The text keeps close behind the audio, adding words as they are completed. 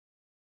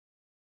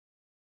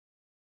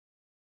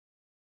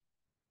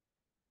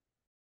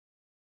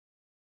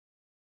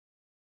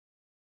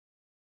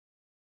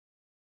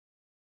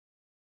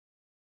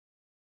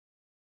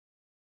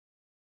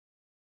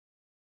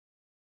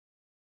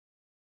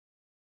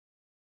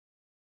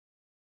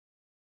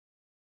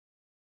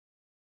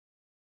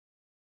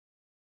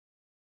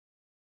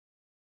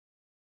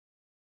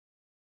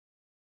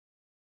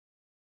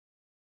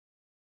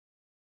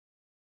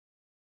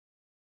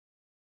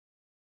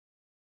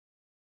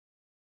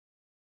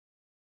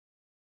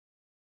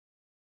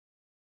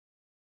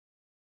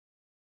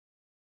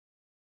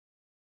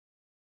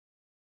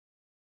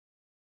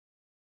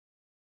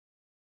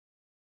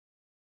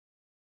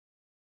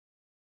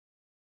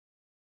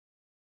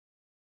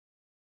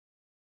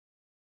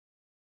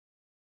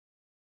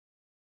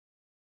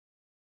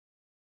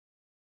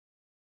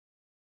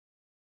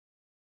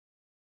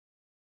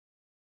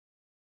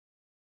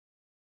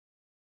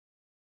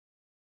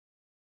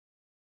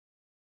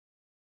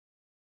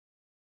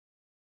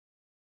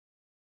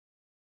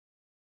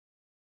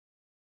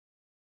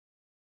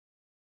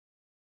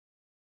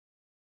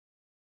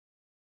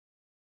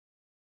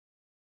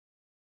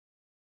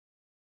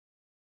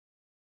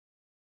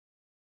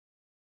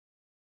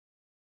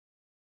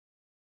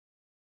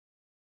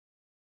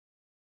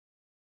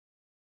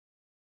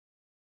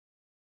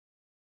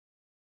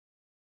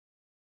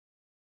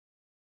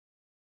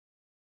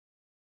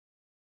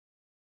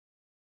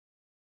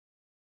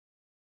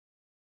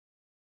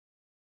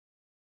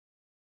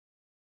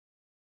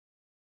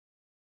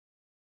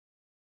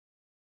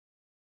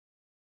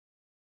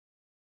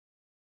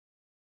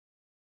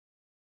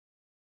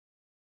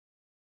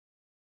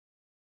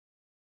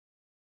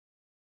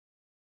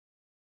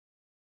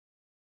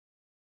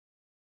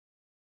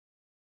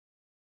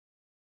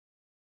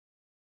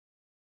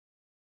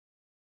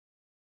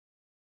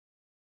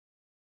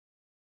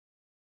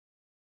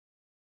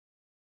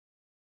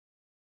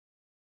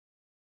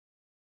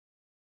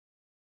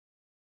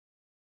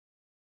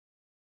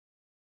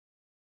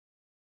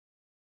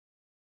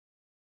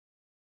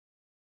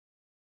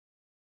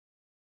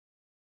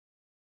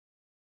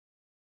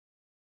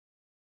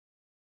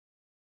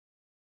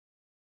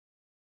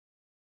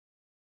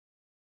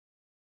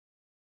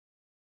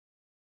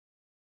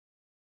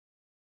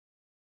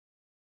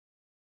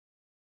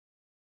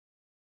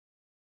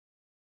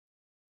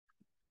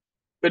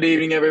Good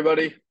evening,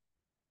 everybody.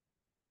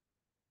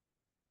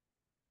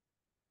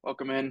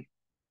 Welcome in.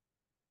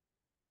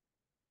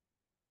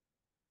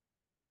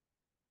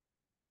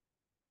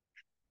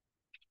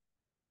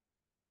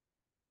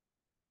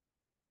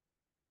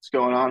 What's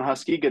going on,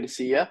 Husky? Good to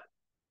see you,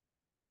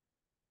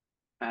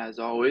 as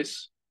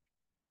always.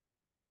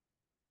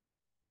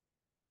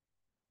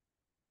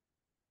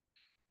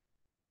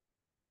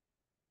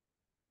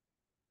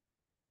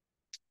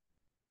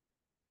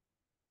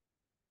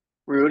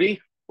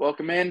 Rudy,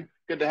 welcome in.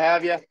 Good to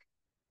have you.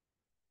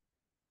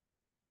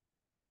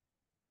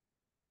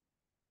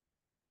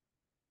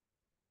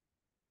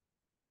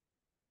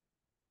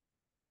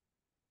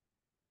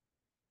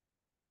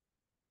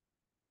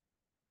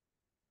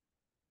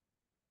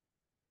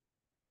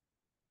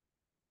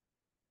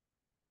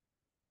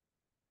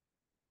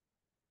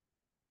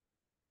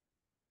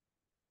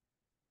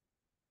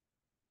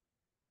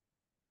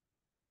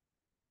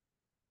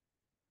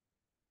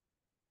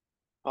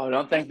 Oh,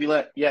 don't thank me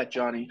yet,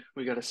 Johnny.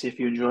 We got to see if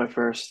you enjoy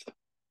first.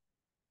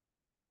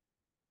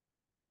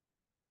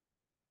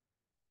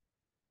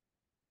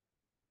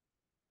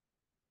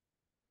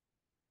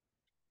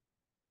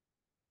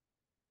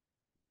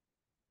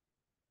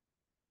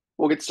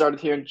 We'll get started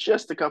here in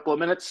just a couple of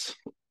minutes.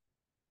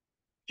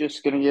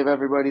 Just going to give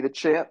everybody the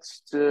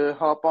chance to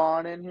hop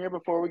on in here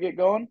before we get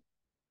going.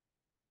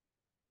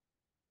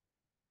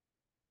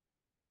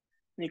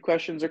 Any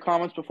questions or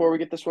comments before we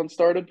get this one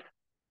started?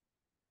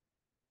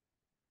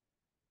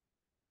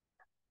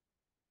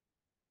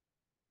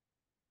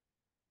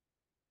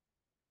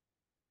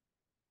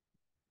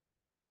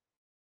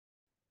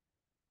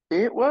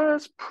 It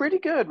was pretty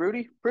good,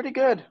 Rudy. Pretty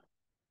good.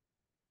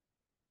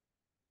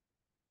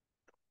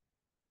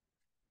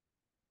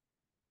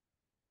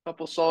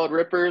 Couple solid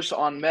rippers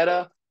on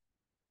meta.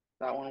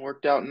 That one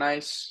worked out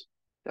nice.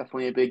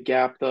 Definitely a big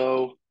gap,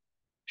 though.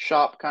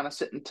 Shop kind of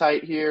sitting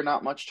tight here.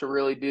 Not much to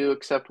really do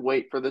except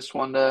wait for this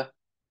one to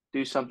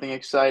do something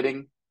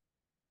exciting.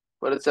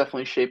 But it's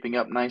definitely shaping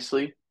up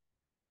nicely.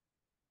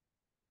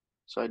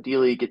 So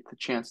ideally, get the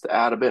chance to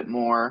add a bit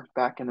more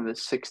back into the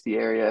 60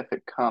 area if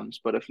it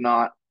comes. But if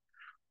not,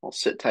 I'll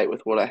sit tight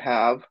with what I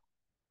have.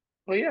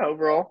 Well, yeah,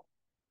 overall,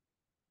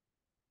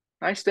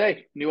 nice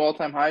day. New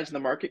all-time highs in the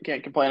market.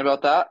 Can't complain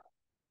about that.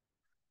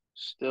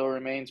 Still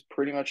remains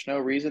pretty much no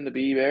reason to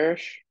be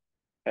bearish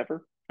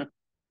ever.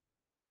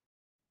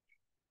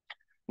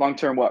 Long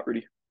term, what,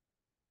 Rudy?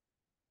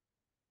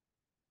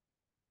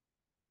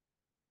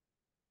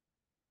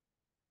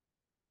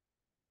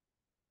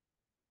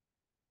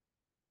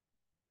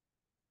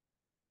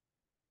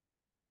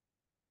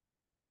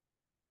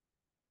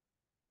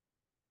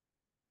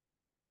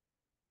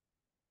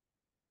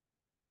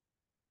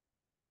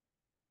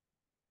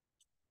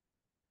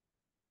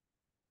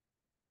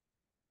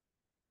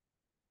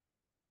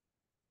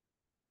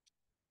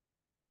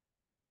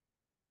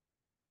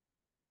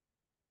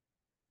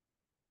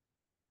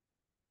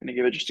 Gonna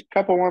give it just a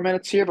couple more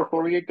minutes here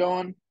before we get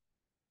going.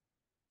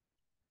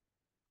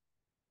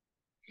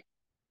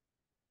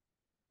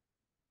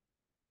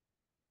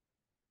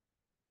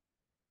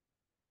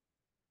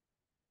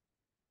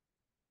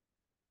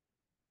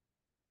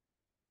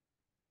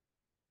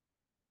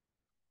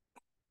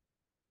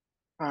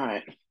 All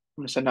right. I'm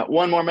going to send out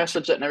one more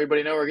message letting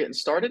everybody know we're getting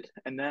started,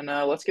 and then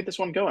let's get this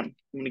one going. I'm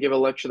going to give a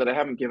lecture that I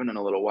haven't given in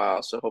a little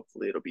while, so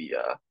hopefully it'll be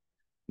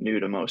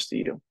new to most of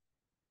you.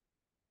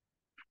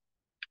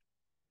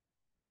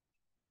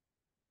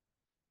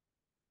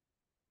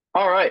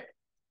 All right.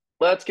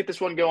 Let's get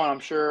this one going. I'm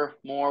sure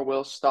more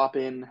will stop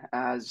in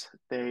as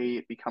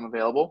they become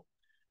available.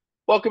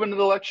 Welcome into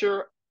the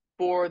lecture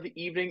for the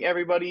evening,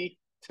 everybody.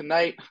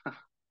 Tonight,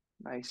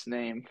 nice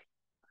name.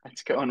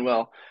 It's going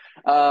well.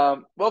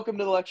 Welcome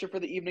to the lecture for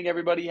the evening,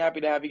 everybody. Happy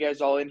to have you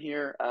guys all in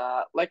here.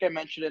 Like I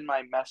mentioned in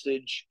my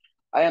message,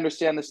 I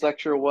understand this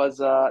lecture was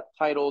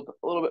titled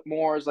a little bit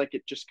more as like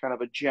it just kind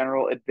of a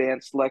general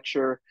advanced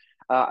lecture.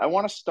 I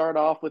want to start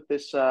off with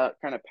this kind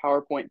of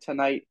PowerPoint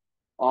tonight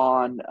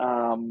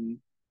on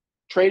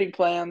trading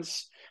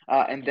plans,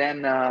 and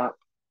then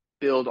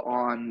build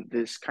on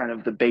this kind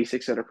of the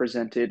basics that are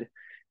presented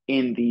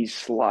in these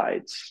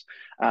slides.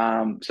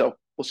 So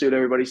we'll see what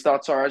everybody's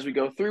thoughts are as we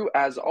go through.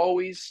 As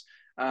always,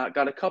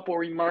 got a couple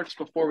remarks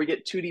before we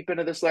get too deep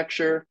into this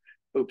lecture.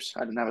 Oops,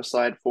 I didn't have a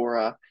slide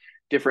for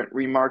different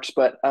remarks.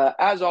 But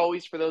as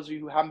always, for those of you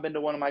who haven't been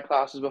to one of my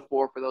classes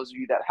before, for those of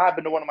you that have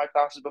been to one of my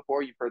classes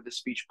before, you've heard this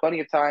speech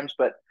plenty of times.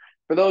 But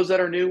for those that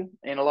are new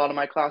in a lot of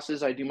my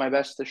classes, I do my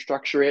best to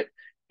structure it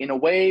in a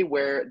way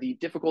where the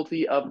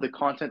difficulty of the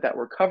content that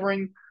we're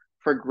covering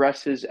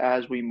progresses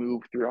as we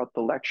move throughout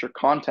the lecture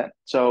content.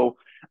 So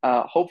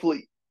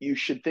hopefully you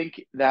should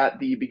think that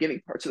the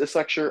beginning parts of this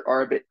lecture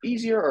are a bit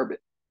easier or a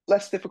bit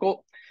less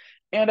difficult.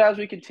 And as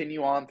we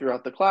continue on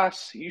throughout the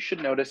class, you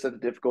should notice that the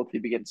difficulty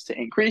begins to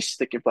increase,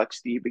 the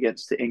complexity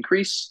begins to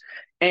increase,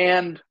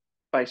 and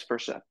vice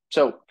versa.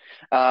 So,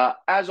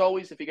 as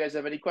always, if you guys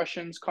have any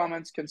questions,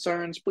 comments,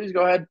 concerns, please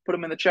go ahead, put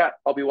them in the chat.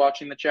 I'll be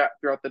watching the chat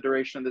throughout the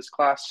duration of this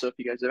class. So, if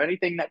you guys have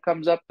anything that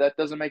comes up that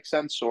doesn't make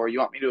sense or you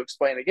want me to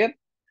explain again,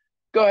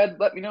 go ahead,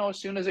 let me know as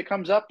soon as it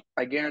comes up.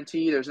 I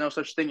guarantee there's no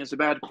such thing as a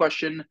bad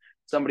question.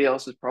 Somebody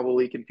else is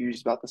probably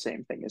confused about the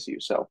same thing as you.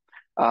 So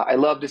I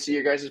love to see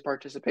your guys'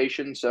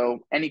 participation. So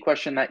any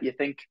question that you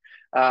think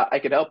I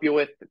could help you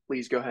with,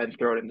 please go ahead and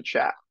throw it in the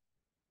chat.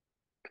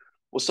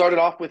 We'll start it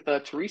off with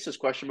Teresa's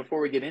question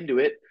before we get into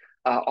it.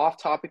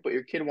 Off topic, but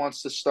your kid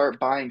wants to start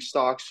buying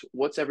stocks.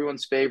 What's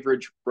everyone's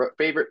favorite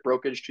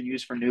brokerage to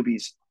use for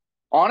newbies?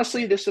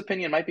 Honestly, this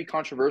opinion might be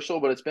controversial,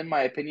 but it's been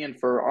my opinion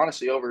for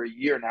honestly over a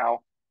year now.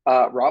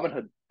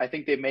 Robinhood. I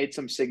think they've made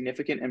some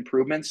significant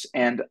improvements,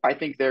 and I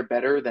think they're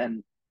better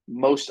than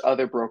most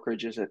other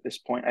brokerages at this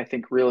point. I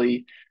think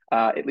really,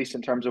 at least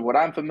in terms of what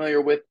I'm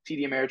familiar with,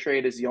 TD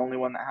Ameritrade is the only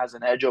one that has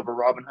an edge over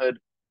Robinhood.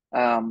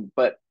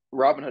 But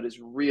Robinhood is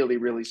really,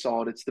 really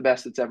solid. It's the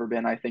best it's ever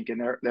been, I think,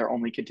 and they're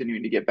only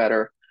continuing to get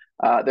better.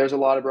 There's a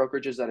lot of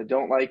brokerages that I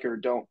don't like or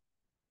don't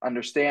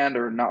understand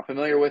or not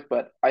familiar with,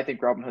 but I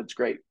think Robinhood's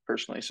great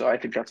personally. So I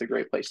think that's a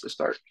great place to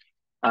start.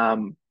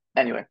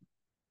 Anyway,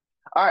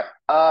 all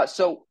right.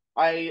 So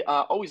I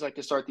always like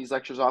to start these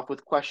lectures off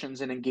with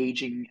questions and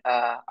engaging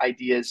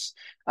ideas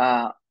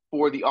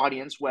for the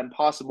audience when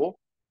possible.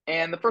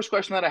 And the first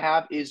question that I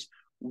have is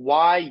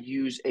why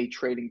use a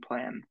trading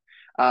plan?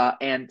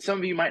 And some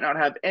of you might not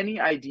have any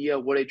idea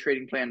what a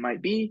trading plan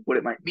might be, what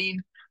it might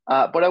mean.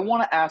 But I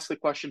want to ask the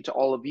question to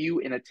all of you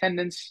in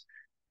attendance.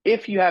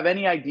 If you have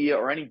any idea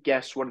or any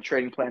guess what a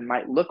trading plan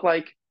might look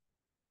like,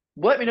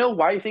 let me know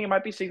why you think it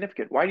might be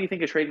significant. Why do you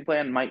think a trading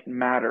plan might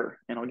matter?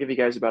 And I'll give you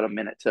guys about a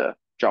minute to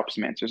drop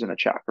some answers in the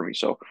chat for me.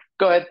 So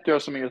go ahead, throw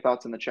some of your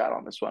thoughts in the chat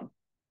on this one.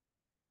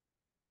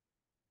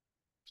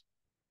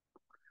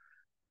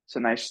 It's a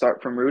nice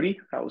start from Rudy.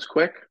 That was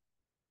quick.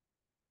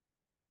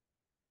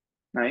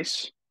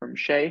 Nice from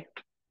Shay.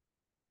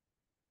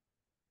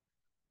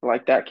 I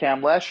like that,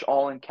 Cam Lesh,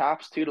 all in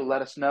caps too, to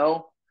let us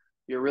know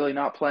you're really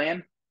not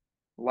playing.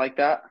 I like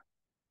that.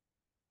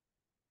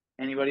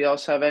 Anybody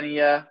else have any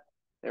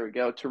there we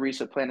go.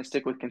 Teresa, plan to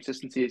stick with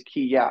consistency is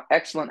key. Yeah,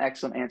 excellent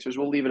answers.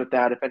 We'll leave it at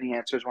that. If any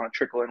answers want to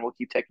trickle in, we'll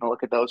keep taking a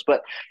look at those.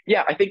 But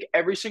yeah, I think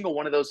every single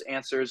one of those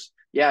answers,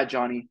 yeah,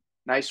 Johnny,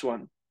 nice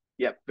one.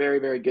 Yep, very,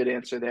 very good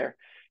answer there.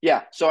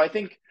 Yeah, so I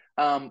think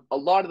a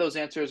lot of those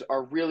answers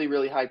are really,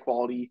 really high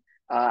quality.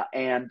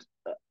 And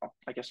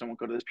I guess I won't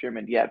go to this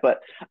pyramid yet,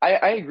 but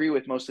I agree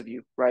with most of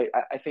you, right?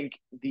 I think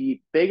the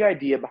big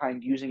idea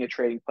behind using a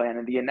trading plan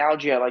and the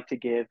analogy I like to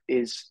give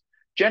is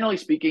generally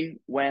speaking,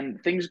 when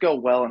things go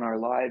well in our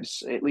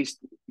lives, at least,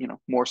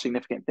 more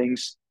significant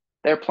things,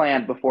 they're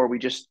planned before we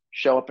just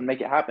show up and make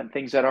it happen.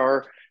 Things that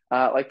are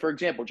like, for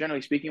example,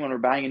 generally speaking, when we're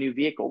buying a new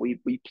vehicle, we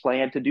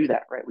plan to do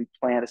that, right? We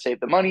plan to save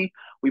the money.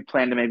 We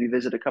plan to maybe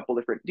visit a couple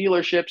different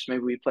dealerships.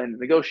 Maybe we plan to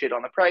negotiate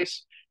on the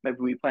price. Maybe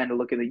we plan to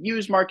look at the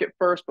used market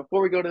first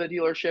before we go to the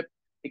dealership,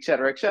 et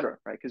cetera,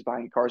 right? Because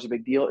buying a car is a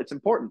big deal. It's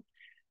important.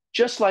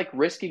 Just like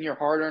risking your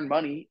hard-earned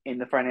money in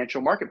the financial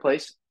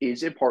marketplace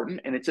is important,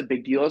 and it's a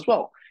big deal as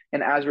well.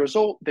 And as a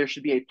result, there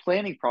should be a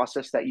planning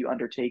process that you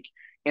undertake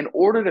in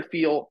order to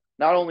feel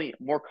not only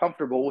more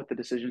comfortable with the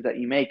decisions that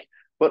you make,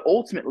 but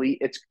ultimately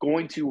it's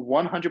going to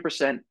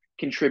 100%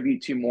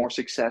 contribute to more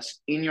success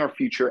in your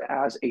future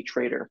as a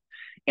trader.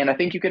 And I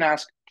think you can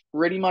ask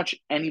pretty much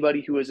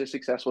anybody who is a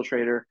successful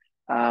trader,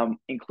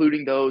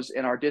 including those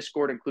in our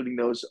Discord, including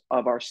those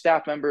of our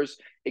staff members,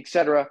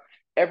 etc.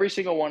 Every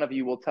single one of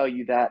you will tell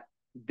you that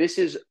this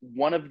is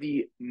one of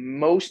the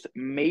most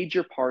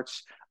major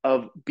parts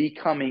of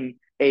becoming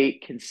a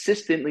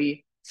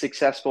consistently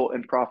successful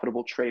and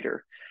profitable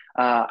trader.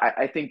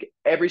 I think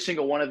every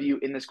single one of you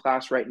in this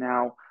class right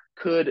now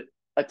could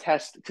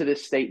attest to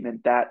this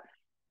statement that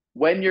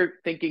when you're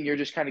thinking you're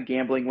just kind of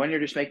gambling, when you're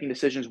just making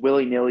decisions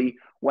willy-nilly,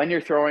 when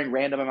you're throwing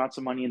random amounts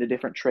of money into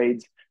different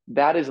trades,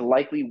 that is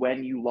likely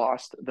when you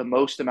lost the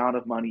most amount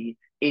of money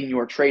in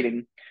your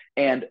trading.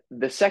 And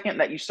the second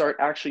that you start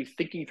actually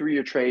thinking through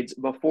your trades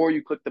before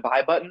you click the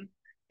buy button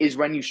is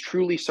when you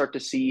truly start to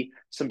see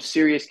some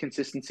serious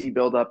consistency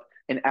build up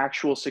and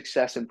actual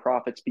success and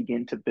profits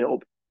begin to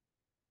build.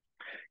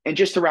 And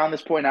just to round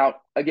this point out,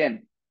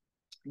 again,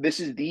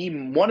 this is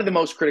one of the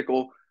most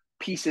critical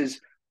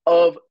pieces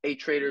of a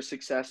trader's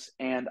success.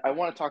 And I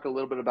want to talk a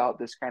little bit about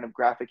this kind of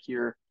graphic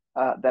here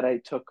that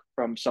I took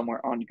from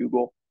somewhere on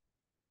Google.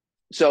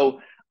 So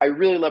I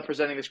really love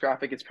presenting this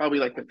graphic. It's probably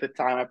like the fifth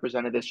time I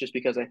presented this just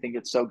because I think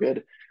it's so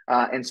good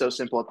and so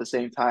simple at the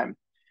same time.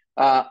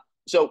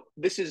 So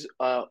this is,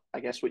 I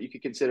guess, what you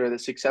could consider the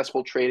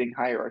successful trading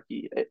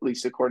hierarchy, at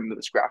least according to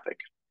this graphic.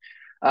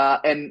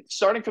 And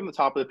starting from the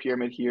top of the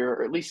pyramid here,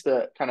 or at least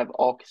the kind of,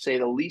 I'll say,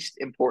 the least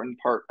important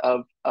part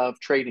of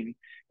trading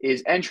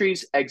is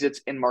entries,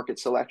 exits, and market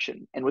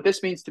selection. And what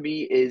this means to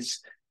me is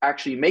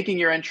actually making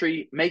your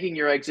entry, making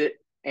your exit,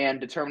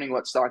 and determining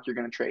what stock you're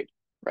going to trade,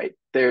 right?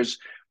 There's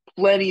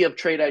plenty of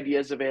trade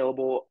ideas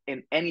available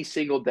in any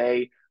single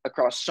day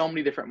across so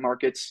many different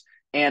markets.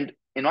 And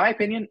in my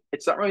opinion,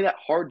 it's not really that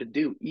hard to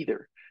do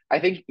either. I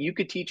think you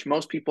could teach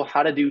most people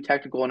how to do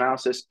technical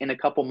analysis in a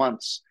couple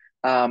months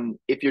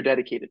if you're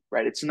dedicated,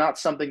 right? It's not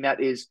something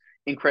that is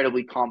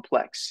incredibly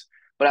complex.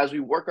 But as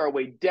we work our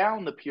way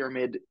down the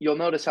pyramid, you'll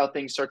notice how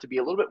things start to be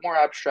a little bit more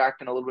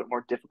abstract and a little bit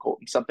more difficult,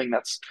 and something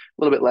that's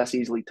a little bit less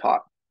easily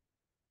taught.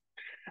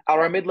 At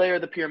our mid layer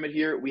of the pyramid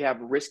here, we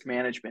have risk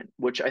management,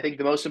 which I think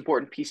the most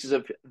important pieces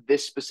of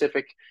this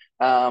specific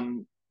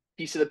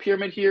piece of the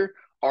pyramid here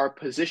are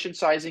position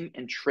sizing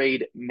and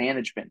trade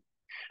management.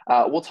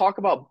 We'll talk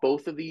about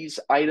both of these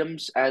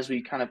items as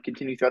we kind of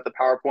continue throughout the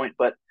PowerPoint,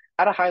 but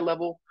at a high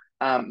level,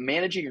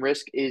 managing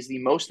risk is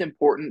the most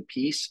important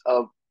piece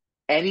of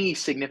any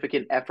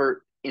significant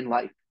effort in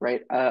life,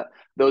 right?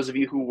 Those of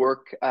you who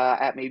work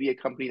at maybe a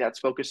company that's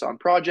focused on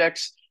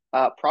projects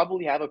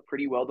probably have a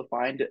pretty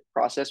well-defined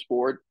process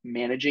for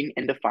managing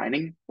and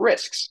defining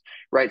risks,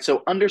 right?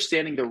 So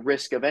understanding the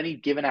risk of any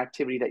given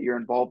activity that you're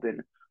involved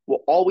in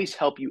will always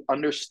help you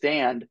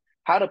understand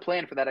how to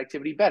plan for that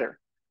activity better.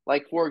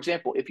 Like, for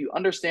example, if you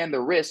understand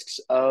the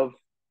risks of,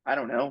 I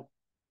don't know,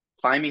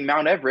 climbing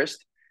Mount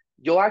Everest,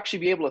 you'll actually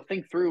be able to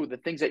think through the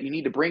things that you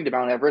need to bring to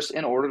Mount Everest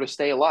in order to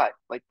stay alive.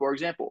 Like, for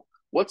example,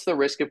 what's the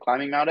risk of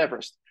climbing Mount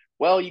Everest?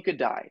 Well, you could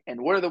die.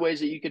 And what are the ways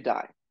that you could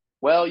die?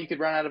 Well, you could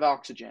run out of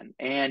oxygen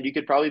and you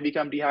could probably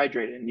become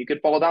dehydrated and you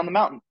could fall down the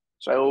mountain.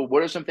 So,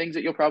 what are some things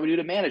that you'll probably do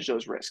to manage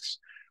those risks?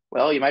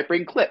 Well, you might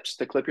bring clips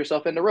to clip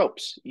yourself into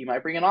ropes. You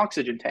might bring an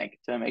oxygen tank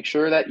to make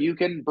sure that you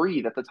can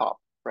breathe at the top,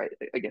 right?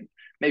 Again,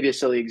 maybe a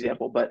silly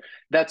example, but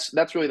that's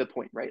really the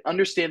point, right?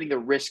 Understanding the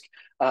risk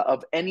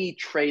of any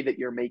trade that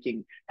you're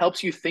making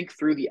helps you think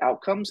through the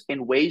outcomes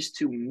and ways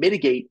to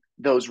mitigate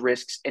those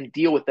risks and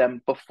deal with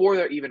them before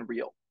they're even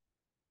real.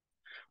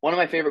 One of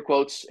my favorite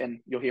quotes, and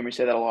you'll hear me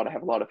say that a lot, I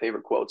have a lot of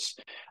favorite quotes,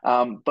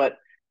 but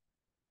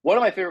one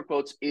of my favorite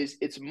quotes is,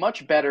 it's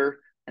much better,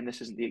 and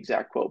this isn't the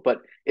exact quote,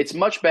 but it's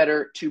much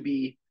better to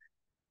be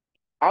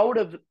out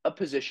of a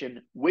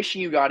position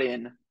wishing you got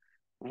in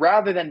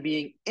rather than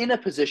being in a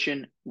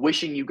position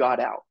wishing you got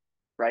out,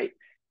 right?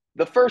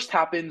 The first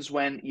happens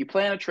when you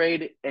plan a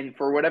trade and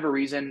for whatever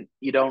reason,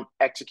 you don't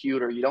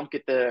execute or you don't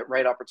get the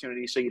right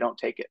opportunity, so you don't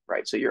take it,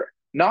 right? So you're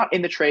not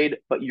in the trade,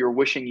 but you're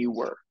wishing you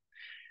were.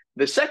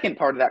 The second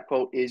part of that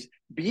quote is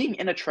being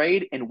in a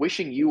trade and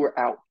wishing you were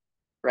out,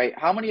 right?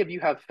 How many of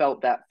you have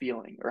felt that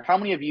feeling? Or how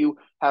many of you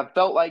have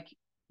felt like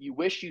you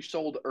wish you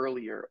sold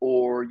earlier,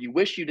 or you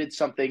wish you did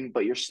something,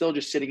 but you're still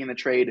just sitting in the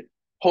trade,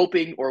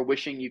 hoping or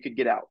wishing you could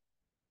get out?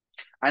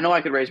 I know I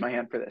could raise my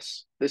hand for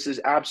this. This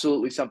is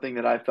absolutely something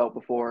that I've felt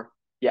before.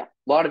 Yeah,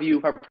 a lot of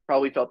you have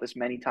probably felt this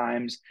many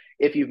times.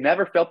 If you've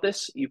never felt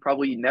this, you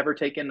probably never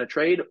taken a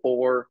trade,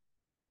 or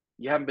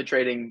you haven't been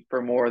trading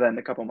for more than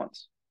a couple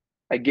months.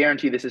 I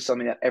guarantee this is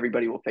something that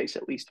everybody will face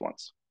at least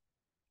once.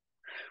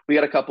 We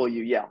got a couple of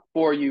you. Yeah.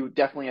 4 of you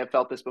definitely have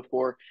felt this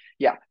before.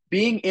 Yeah.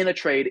 Being in a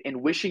trade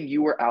and wishing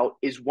you were out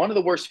is one of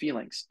the worst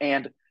feelings.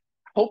 And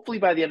hopefully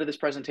by the end of this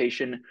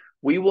presentation,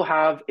 we will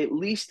have at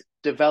least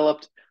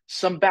developed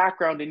some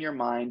background in your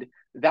mind.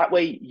 That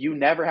way you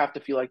never have to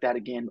feel like that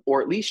again,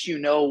 or at least you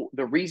know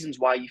the reasons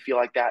why you feel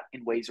like that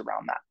and ways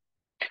around that.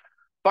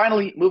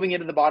 Finally, moving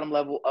into the bottom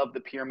level of the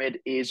pyramid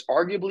is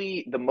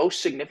arguably the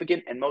most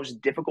significant and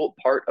most difficult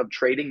part of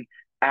trading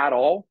at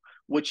all,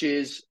 which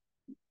is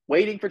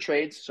waiting for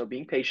trades, so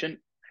being patient,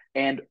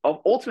 and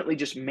ultimately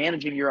just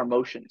managing your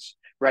emotions,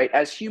 right?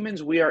 As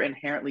humans, we are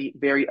inherently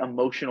very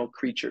emotional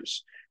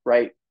creatures,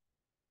 right?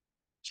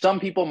 Some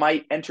people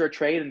might enter a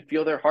trade and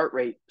feel their heart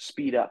rate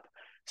speed up.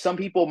 Some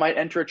people might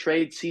enter a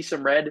trade, see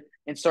some red,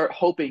 and start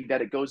hoping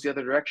that it goes the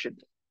other direction.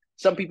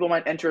 Some people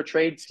might enter a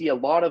trade, see a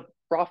lot of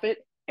profit,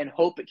 and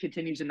hope it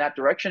continues in that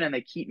direction, and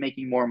they keep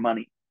making more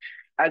money.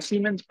 As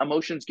humans,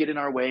 emotions get in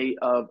our way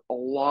of a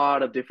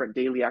lot of different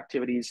daily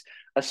activities,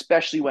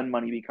 especially when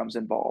money becomes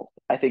involved.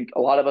 I think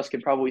a lot of us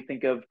can probably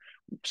think of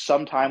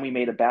some time we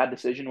made a bad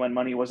decision when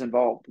money was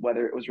involved,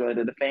 whether it was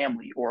related to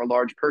family or a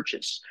large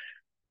purchase.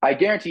 I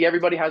guarantee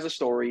everybody has a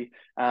story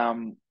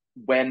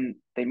when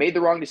they made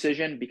the wrong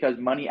decision because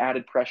money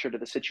added pressure to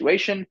the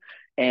situation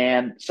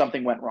and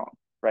something went wrong,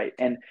 right?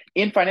 And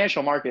in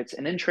financial markets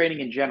and in trading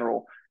in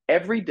general,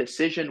 every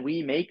decision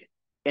we make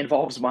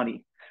involves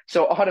money.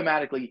 So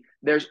automatically,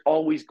 there's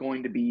always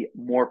going to be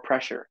more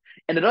pressure.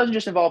 And it doesn't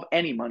just involve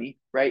any money,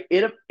 right?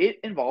 It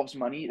involves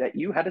money that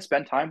you had to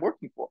spend time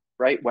working for,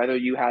 right? Whether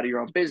you had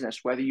your own business,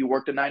 whether you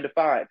worked a 9 to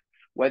 5,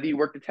 whether you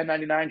worked a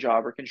 1099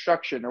 job or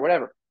construction or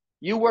whatever.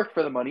 You work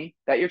for the money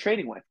that you're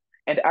trading with.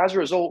 And as a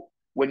result,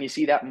 when you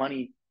see that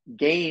money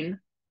gain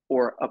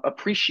or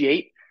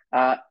appreciate,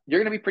 you're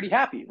going to be pretty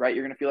happy, right?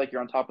 You're going to feel like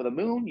you're on top of the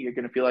moon. You're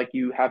going to feel like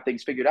you have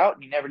things figured out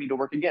and you never need to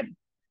work again.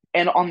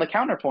 And on the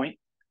counterpoint,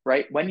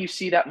 right, when you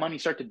see that money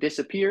start to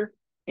disappear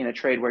in a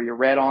trade where you're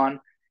red on,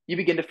 you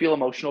begin to feel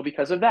emotional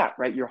because of that,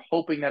 right? You're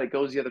hoping that it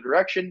goes the other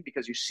direction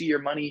because you see your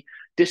money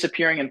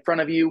disappearing in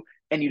front of you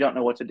and you don't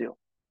know what to do.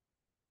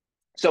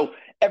 So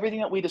everything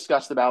that we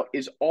discussed about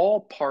is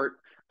all part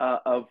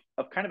of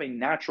kind of a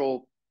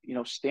natural,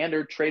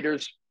 standard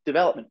trader's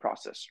development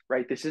process,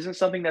 right? This isn't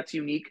something that's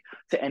unique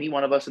to any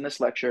one of us in this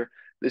lecture.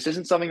 This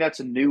isn't something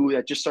that's new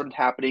that just started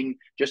happening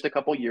just a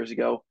couple years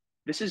ago.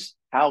 This is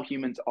how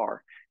humans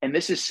are. And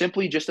this is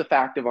simply just a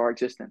fact of our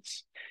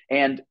existence.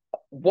 And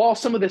while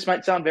some of this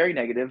might sound very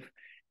negative,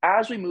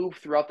 as we move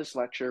throughout this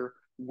lecture,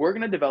 we're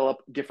going to develop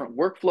different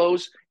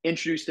workflows,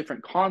 introduce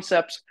different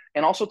concepts,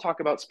 and also talk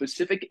about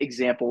specific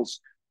examples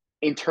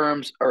in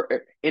terms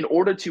or in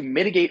order to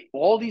mitigate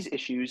all these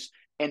issues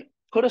and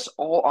put us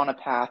all on a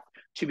path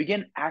to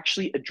begin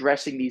actually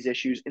addressing these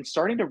issues and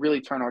starting to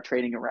really turn our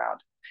trading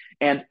around.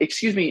 And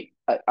excuse me,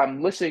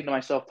 I'm listening to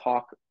myself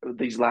talk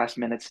these last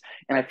minutes,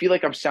 and I feel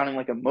like I'm sounding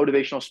like a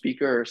motivational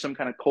speaker or some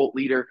kind of cult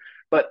leader,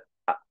 but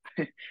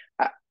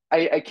I,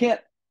 I can't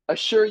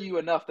assure you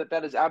enough that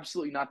that is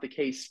absolutely not the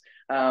case.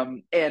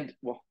 And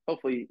well,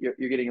 hopefully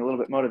you're getting a little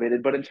bit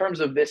motivated. But in terms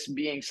of this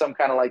being some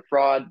kind of like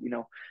fraud,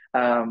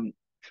 um,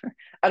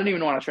 I don't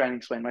even want to try and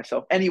explain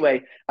myself.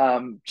 Anyway,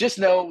 just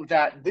know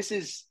that this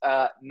is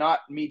not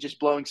me just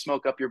blowing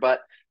smoke up your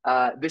butt.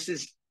 This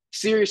is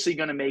seriously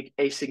going to make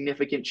a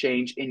significant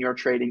change in your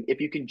trading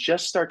if you can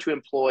just start to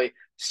employ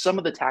some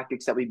of the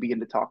tactics that we begin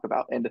to talk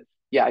about. And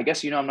yeah, I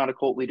guess I'm not a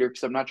cult leader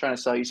because I'm not trying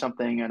to sell you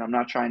something, and I'm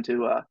not trying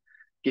to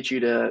get you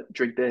to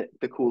drink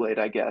the Kool-Aid,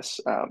 I guess.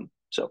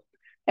 So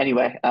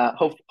anyway,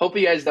 hope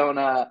you guys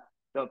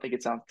don't think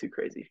it sounds too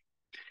crazy.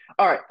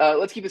 All right,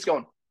 let's keep this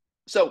going.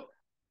 So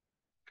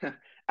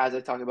as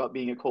I talk about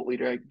being a cult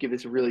leader, I give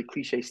this really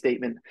cliche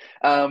statement.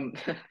 Um,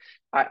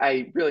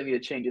 I really need to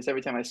change this.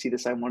 Every time I see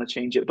this, I want to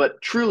change it.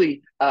 But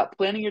truly,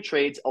 planning your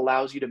trades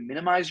allows you to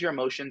minimize your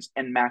emotions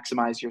and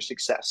maximize your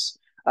success.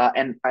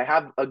 And I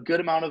have a good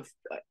amount of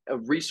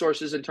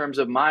resources in terms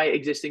of my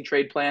existing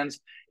trade plans.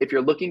 If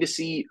you're looking to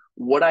see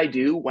what I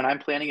do when I'm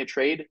planning a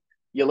trade,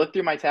 you look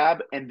through my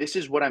tab, and this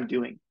is what I'm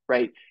doing,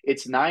 right?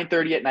 It's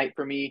 9:30 at night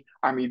for me.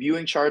 I'm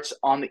reviewing charts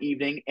on the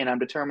evening, and I'm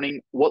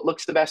determining what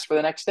looks the best for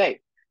the next day.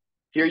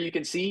 Here you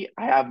can see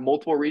I have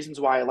multiple reasons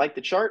why I like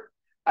the chart.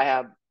 I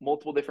have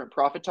multiple different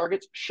profit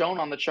targets shown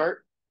on the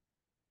chart.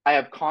 I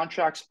have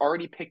contracts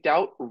already picked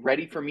out,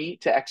 ready for me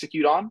to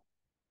execute on.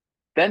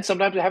 Then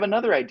sometimes I have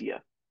another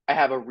idea. I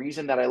have a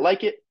reason that I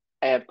like it.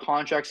 I have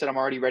contracts that I'm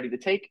already ready to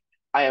take.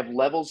 I have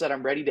levels that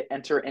I'm ready to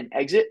enter and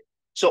exit.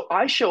 So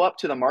I show up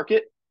to the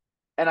market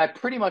and I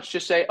pretty much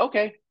just say,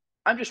 okay,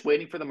 I'm just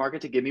waiting for the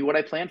market to give me what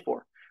I planned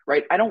for,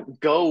 right? I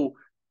don't go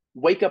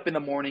wake up in the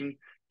morning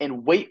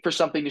and wait for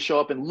something to show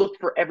up and look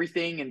for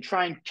everything and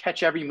try and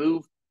catch every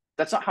move.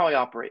 That's not how I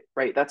operate,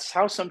 right? That's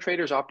how some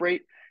traders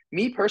operate.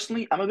 Me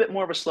personally, I'm a bit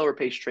more of a slower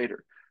pace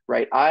trader,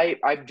 right? I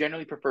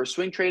generally prefer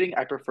swing trading.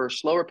 I prefer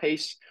slower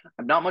pace.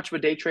 I'm not much of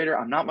a day trader.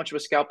 I'm not much of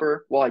a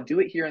scalper. While I do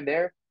it here and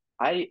there,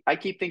 I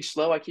keep things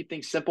slow. I keep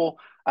things simple.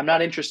 I'm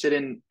not interested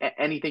in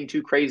anything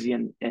too crazy,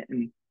 and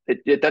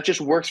that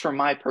just works for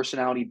my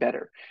personality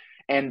better.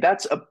 And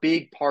that's a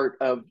big part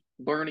of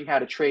learning how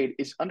to trade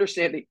is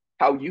understanding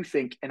how you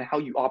think and how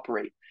you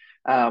operate.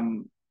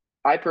 Um,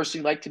 I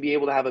personally like to be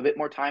able to have a bit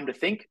more time to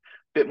think,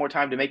 a bit more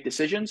time to make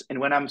decisions. And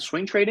when I'm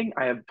swing trading,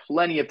 I have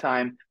plenty of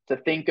time to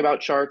think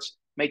about charts,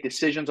 make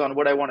decisions on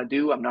what I want to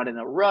do. I'm not in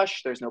a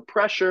rush. There's no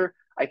pressure.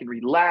 I can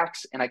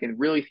relax and I can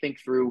really think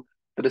through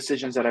the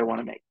decisions that I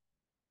want to make.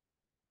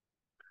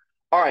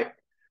 All right.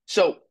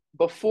 So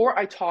before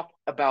I talk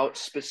about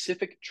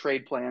specific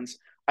trade plans,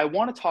 I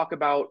want to talk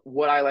about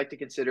what I like to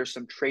consider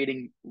some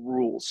trading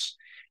rules.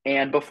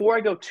 And before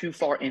I go too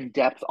far in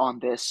depth on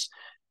this,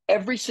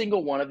 every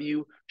single one of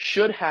you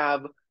should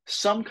have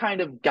some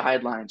kind of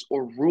guidelines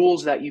or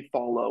rules that you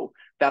follow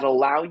that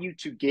allow you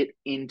to get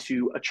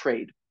into a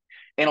trade.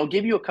 And I'll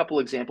give you a couple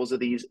examples of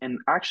these. And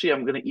actually,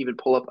 I'm going to even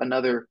pull up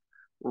another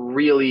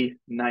really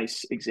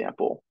nice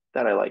example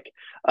that I like.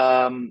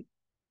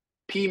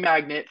 P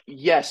magnet,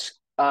 yes.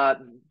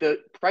 The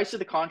price of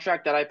the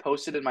contract that I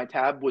posted in my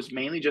tab was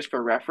mainly just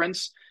for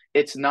reference.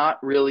 It's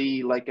not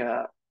really like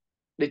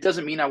it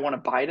doesn't mean I want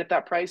to buy it at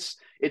that price.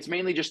 It's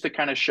mainly just to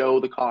kind of show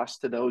the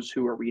cost to those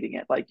who are reading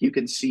it. Like you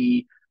can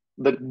see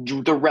the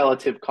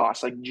relative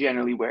cost, like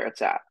generally where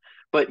it's at.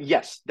 But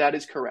yes, that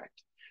is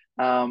correct.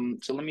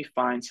 So let me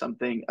find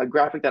a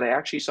graphic that I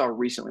actually saw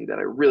recently that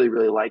I really,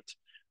 really liked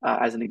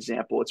as an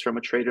example. It's from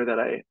a trader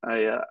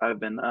that I've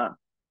been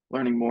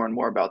learning more and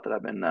more about that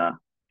I've been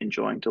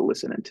enjoying to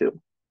listen into.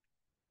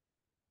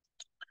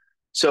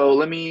 So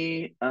let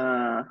me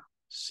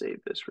save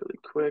this really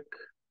quick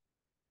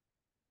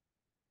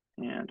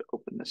and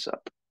open this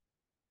up.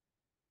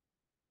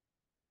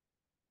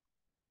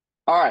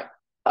 All right.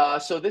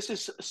 So this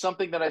is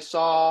something that I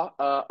saw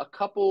a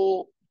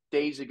couple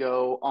days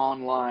ago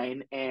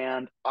online,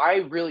 and I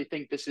really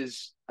think this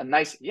is a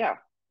nice, yeah,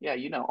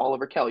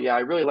 Oliver Kelly. Yeah,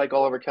 I really like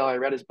Oliver Kelly. I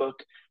read his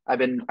book.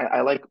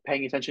 I like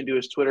paying attention to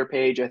his Twitter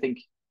page. I think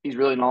he's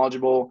really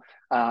knowledgeable,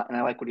 and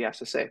I like what he has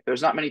to say.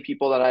 There's not many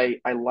people that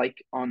I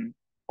like on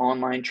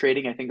online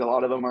trading. I think a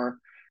lot of them are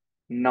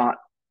not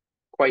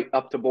quite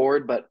up to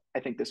board, but I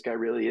think this guy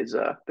really is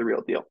the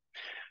real deal.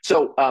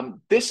 So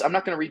I'm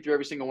not going to read through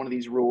every single one of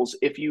these rules.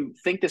 If you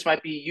think this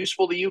might be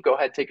useful to you, go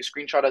ahead, take a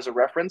screenshot as a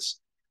reference.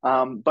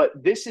 But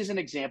this is an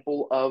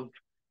example of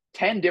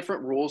 10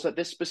 different rules that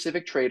this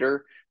specific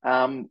trader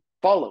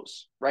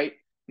follows, right?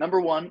 Number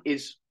one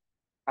is,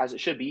 as it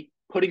should be,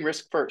 putting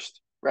risk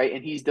first, right?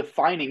 And he's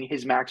defining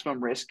his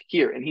maximum risk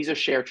here. And he's a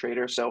share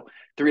trader, so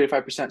 3 to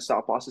 5%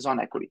 stop losses on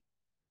equity.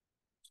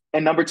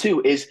 And number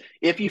two is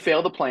if you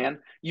fail the plan,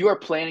 you are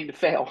planning to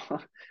fail,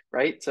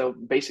 right? So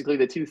basically,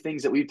 the two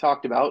things that we've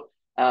talked about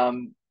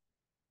um,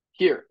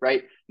 here,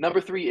 right?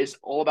 Number three is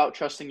all about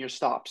trusting your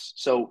stops.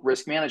 So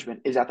risk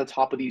management is at the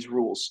top of these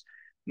rules.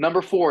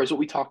 Number four is what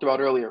we talked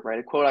about earlier, right?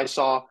 A quote I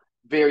saw,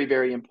 very,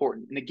 very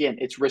important. And again,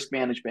 it's risk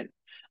management.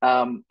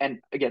 And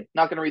again,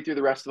 not going to read through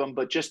the rest of them,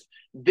 but just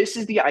this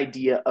is the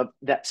idea of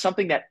that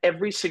something that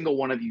every single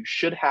one of you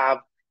should have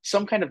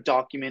some kind of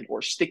document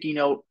or sticky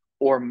note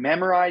or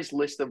memorized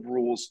list of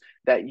rules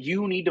that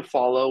you need to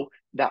follow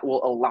that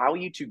will allow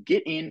you to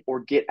get in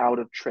or get out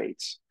of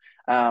trades.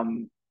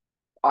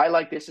 I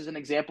like this as an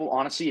example.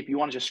 Honestly, if you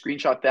want to just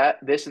screenshot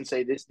this and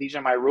say these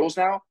are my rules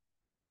now,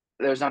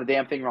 there's not a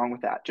damn thing wrong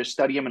with that. Just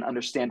study them and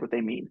understand what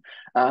they mean.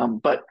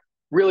 But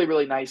really,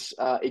 really nice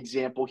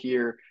example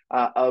here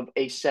of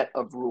a set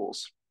of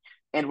rules.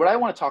 And what I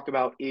want to talk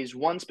about is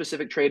one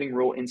specific trading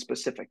rule in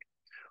specific.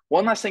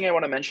 One last thing I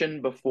want to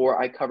mention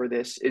before I cover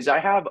this is I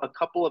have a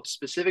couple of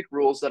specific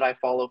rules that I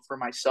follow for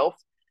myself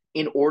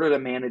in order to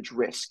manage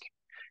risk.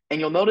 And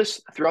you'll notice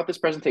throughout this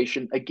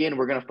presentation, again,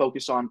 we're going to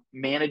focus on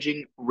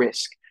managing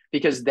risk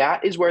because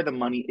that is where the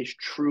money is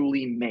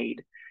truly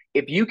made.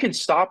 If you can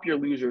stop your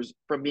losers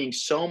from being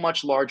so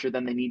much larger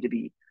than they need to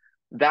be,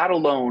 that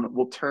alone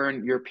will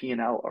turn your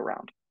P&L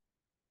around.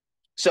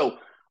 So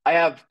I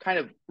have kind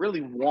of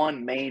really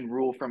one main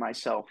rule for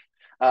myself,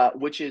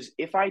 which is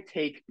if I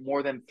take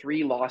more than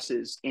 3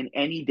 losses in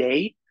any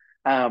day,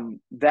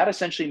 that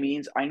essentially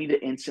means I need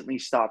to instantly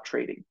stop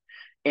trading.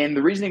 And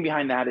the reasoning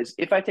behind that is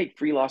if I take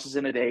 3 losses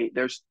in a day,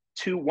 there's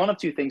one of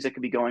two things that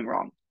could be going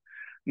wrong.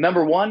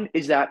 Number one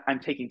is that I'm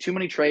taking too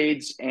many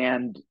trades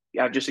and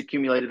I've just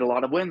accumulated a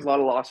lot of wins, a lot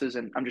of losses,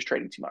 and I'm just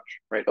trading too much,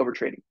 right? Over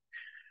trading.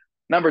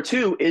 Number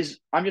two is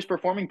I'm just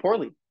performing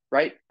poorly,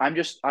 right?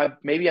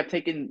 Maybe I've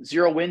taken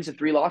 0 wins and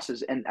 3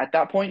 losses. And at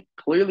that point,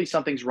 clearly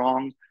something's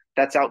wrong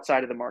that's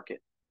outside of the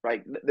market,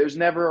 right? There's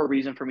never a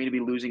reason for me to be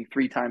losing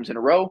 3 times in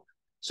a row.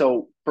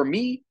 So for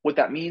me, what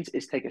that means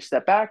is take a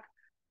step back,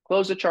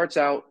 close the charts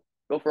out,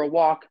 go for a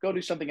walk, go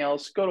do something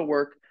else, go to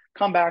work,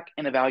 come back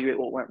and evaluate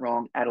what went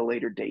wrong at a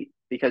later date.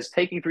 Because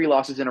taking 3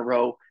 losses in a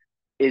row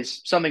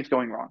is something's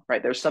going wrong,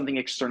 right? There's something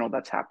external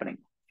that's happening.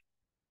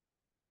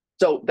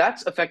 So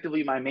that's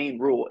effectively my main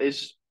rule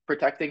is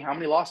protecting how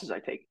many losses I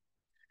take.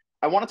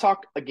 I want to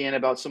talk again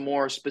about some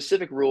more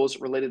specific rules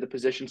related to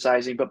position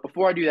sizing. But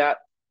before I do that,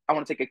 I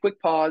want to take a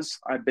quick pause.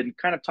 I've been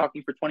kind of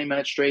talking for 20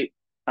 minutes straight.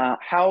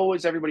 How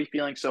is everybody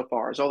feeling so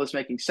far? Is all this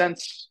making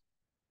sense?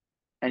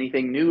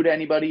 Anything new to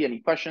anybody? Any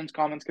questions,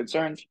 comments,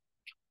 concerns?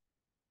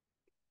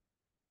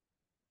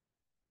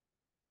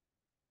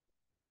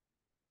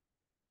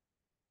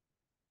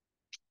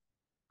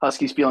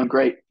 Husky's feeling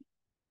great.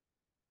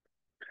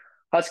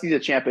 Husky's a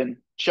champion.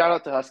 Shout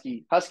out to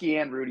Husky. Husky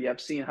and Rudy. I've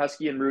seen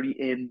Husky and Rudy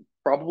in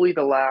probably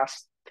the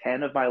last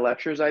 10 of my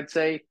lectures, I'd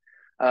say.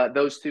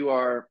 Those two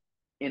are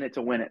in it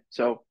to win it.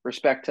 So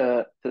respect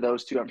to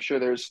those two. I'm sure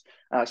there's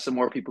some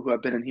more people who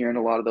have been in here in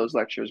a lot of those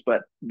lectures,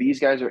 but these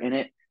guys are in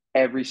it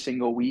every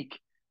single week,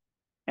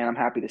 and I'm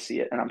happy to see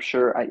it. And I'm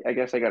sure, I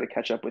guess I got to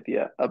catch up with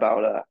you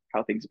about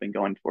how things have been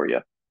going for you.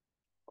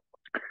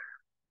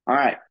 All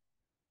right.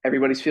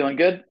 Everybody's feeling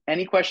good?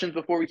 Any questions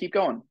before we keep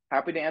going?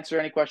 Happy to answer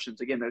any questions.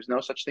 Again, there's no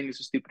such thing as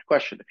a stupid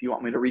question. If you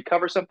want me to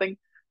recover something,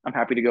 I'm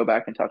happy to go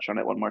back and touch on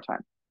it one more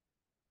time.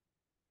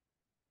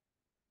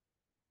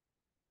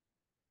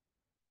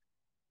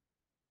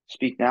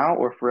 Speak now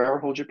or forever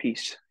hold your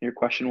peace. Your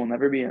question will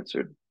never be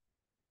answered.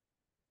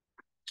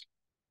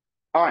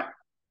 All right,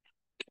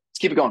 let's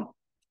keep it going.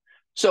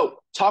 So,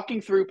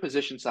 talking through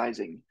position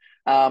sizing.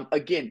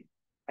 Again,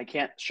 I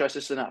can't stress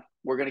this enough.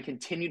 We're going to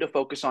continue to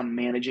focus on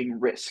managing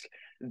risk.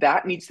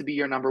 That needs to be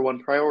your number one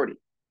priority.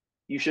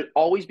 You should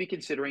always be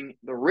considering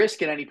the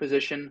risk in any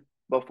position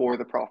before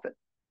the profit.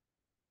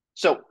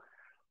 So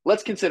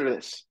let's consider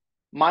this.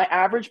 My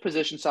average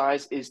position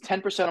size is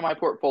 10% of my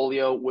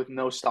portfolio with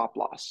no stop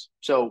loss.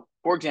 So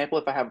for example,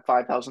 if I have a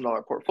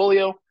 $5,000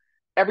 portfolio,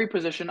 every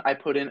position I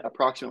put in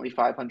approximately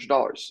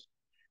 $500.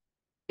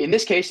 In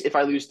this case, if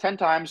I lose 10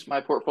 times,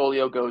 my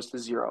portfolio goes to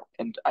 0.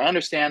 And I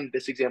understand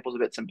this example is a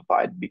bit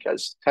simplified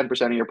because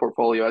 10% of your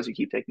portfolio as you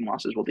keep taking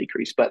losses will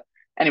decrease. But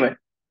anyway,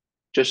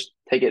 just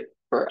take it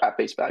at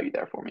face value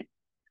there for me.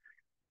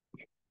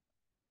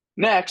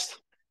 Next,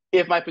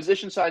 if my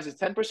position size is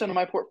 10% of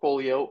my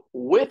portfolio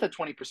with a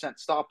 20%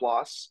 stop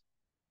loss,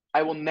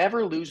 I will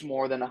never lose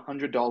more than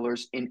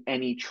 $100 in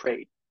any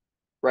trade,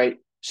 right?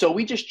 So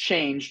we just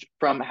changed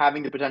from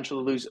having the potential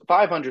to lose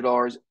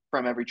 $500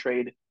 from every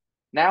trade,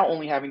 now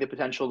only having the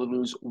potential to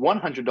lose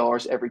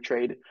 $100 every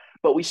trade,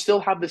 but we still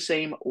have the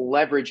same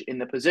leverage in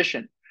the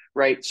position,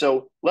 right?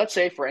 So let's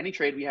say for any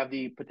trade, we have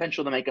the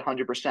potential to make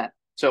 100%.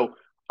 So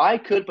I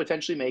could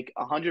potentially make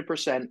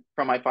 100%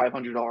 from my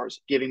 $500,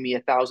 giving me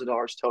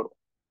 $1,000 total,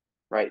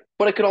 right?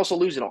 But I could also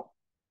lose it all.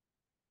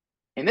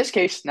 In this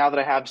case, now that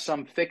I have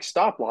some fixed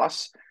stop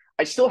loss,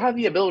 I still have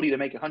the ability to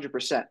make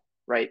 100%,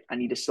 right? I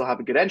need to still have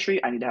a good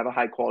entry. I need to have a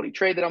high quality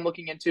trade that I'm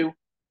looking into.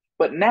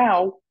 But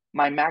now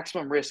my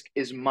maximum risk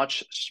is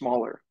much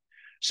smaller.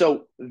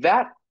 So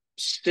that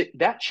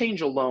that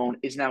change alone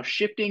is now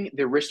shifting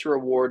the risk to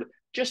reward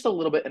just a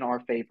little bit in our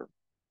favor.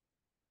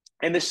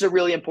 And this is a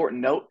really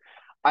important note.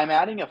 I'm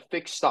adding a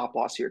fixed stop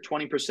loss here,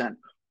 20%,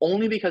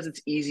 only because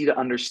it's easy to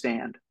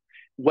understand.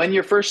 When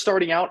you're first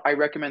starting out, I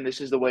recommend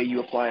this is the way you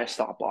apply a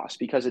stop loss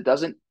because it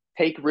doesn't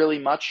take really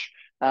much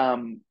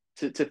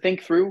to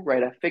think through,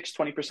 right? A fixed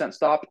 20%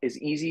 stop is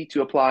easy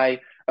to apply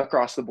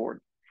across the board.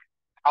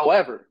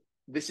 However,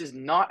 this is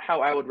not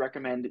how I would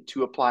recommend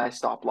to apply a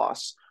stop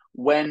loss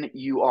when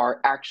you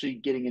are actually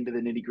getting into the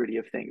nitty gritty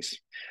of things.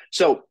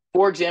 So,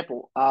 for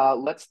example,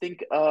 let's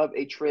think of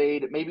a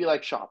trade, maybe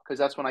like Shop, because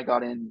that's when I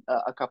got in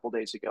a couple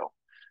days ago.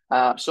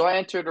 So I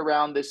entered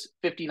around this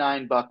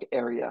 $59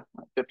 area,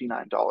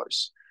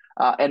 $59.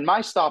 And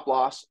my stop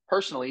loss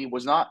personally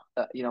was not,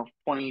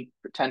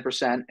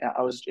 10%.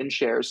 I was in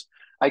shares.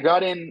 I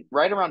got in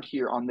right around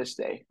here on this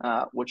day,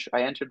 which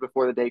I entered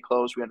before the day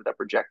closed. We ended up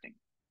rejecting.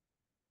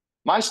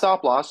 My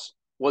stop loss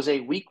was a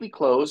weekly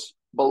close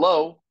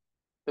below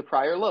the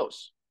prior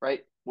lows,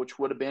 right? Which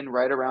would have been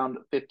right around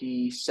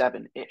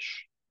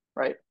 57-ish,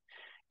 right?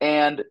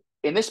 And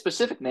in this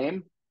specific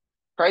name,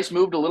 price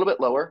moved a little bit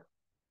lower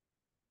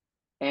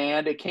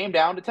and it came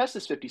down to test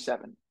this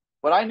 57.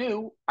 But I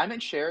knew I'm in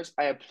shares,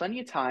 I have plenty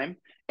of time,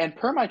 and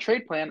per my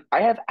trade plan,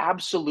 I have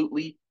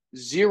absolutely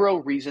zero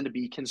reason to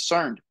be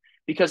concerned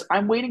because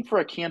I'm waiting for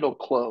a candle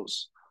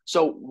close.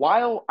 So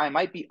while I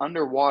might be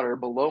underwater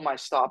below my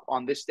stop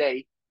on this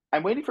day,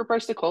 I'm waiting for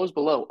price to close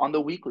below on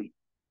the weekly,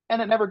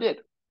 and it never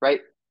did, right?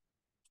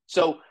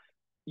 So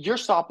your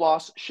stop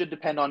loss should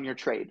depend on your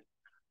trade.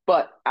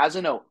 But as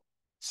a note,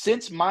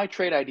 since my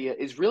trade idea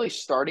is really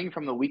starting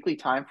from the weekly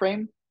time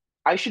frame,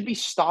 I should be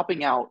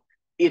stopping out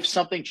if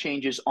something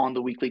changes on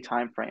the weekly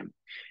time frame.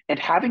 And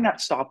having that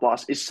stop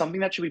loss is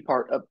something that should be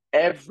part of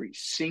every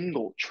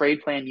single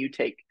trade plan you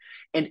take.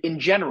 And in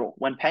general,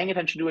 when paying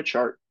attention to a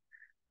chart,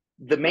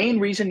 the main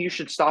reason you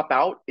should stop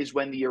out is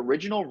when the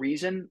original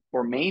reason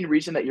or main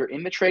reason that you're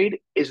in the trade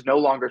is no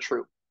longer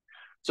true.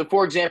 So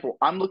for example,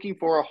 I'm looking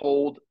for a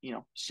hold,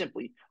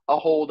 simply a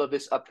hold of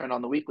this uptrend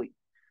on the weekly.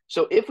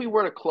 So if we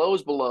were to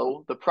close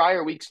below the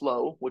prior week's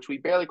low, which we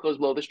barely closed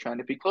below this trend,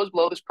 if we close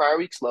below this prior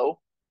week's low,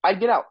 I'd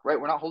get out, right?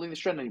 We're not holding this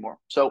trend anymore.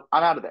 So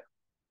I'm out of there.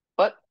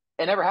 But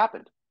it never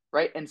happened,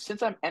 right? And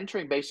since I'm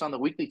entering based on the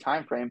weekly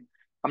time frame,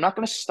 I'm not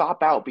going to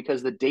stop out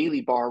because the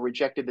daily bar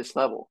rejected this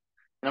level.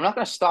 And I'm not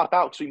going to stop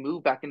out because we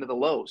move back into the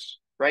lows,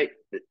 right?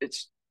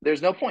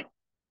 There's no point.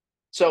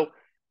 So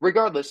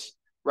regardless,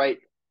 right,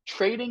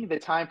 trading the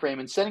time frame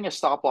and setting a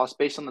stop loss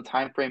based on the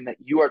time frame that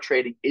you are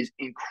trading is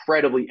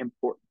incredibly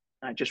important.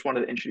 I just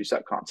wanted to introduce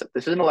that concept.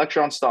 This isn't a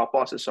lecture on stop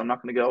losses, so I'm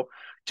not going to go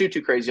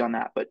too crazy on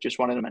that, but just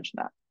wanted to mention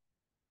that.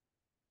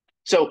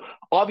 So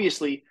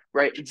obviously,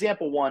 right,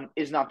 example one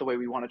is not the way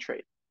we want to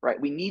trade, right?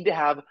 We need to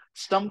have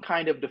some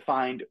kind of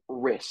defined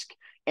risk.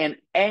 And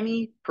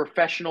any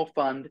professional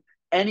fund,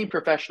 any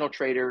professional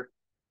trader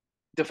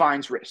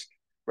defines risk,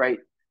 right?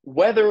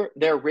 Whether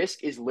their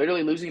risk is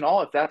literally losing it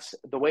all, if that's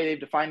the way they've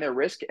defined their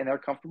risk and they're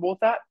comfortable with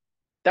that,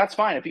 that's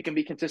fine if you can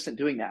be consistent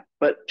doing that.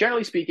 But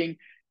generally speaking,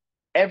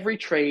 every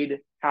trade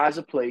has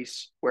a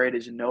place where it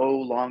is no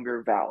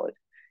longer valid.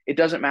 It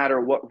doesn't matter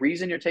what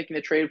reason you're taking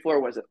the trade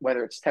for,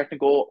 whether it's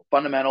technical,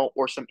 fundamental,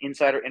 or some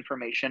insider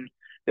information,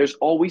 there's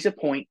always a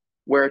point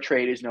where a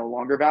trade is no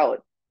longer valid.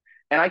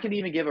 And I can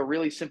even give a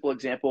really simple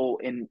example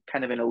in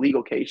kind of an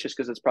illegal case, just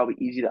because it's probably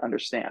easy to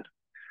understand.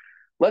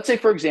 Let's say,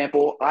 for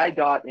example, I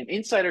got an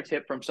insider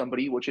tip from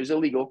somebody, which is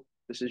illegal.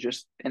 This is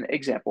just an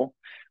example.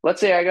 Let's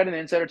say I got an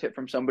insider tip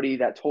from somebody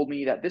that told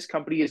me that this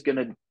company is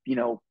going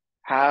to,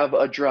 have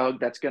a drug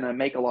that's going to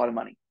make a lot of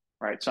money,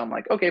 right? So I'm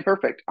like, okay,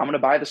 perfect. I'm going to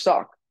buy the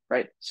stock,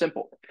 right?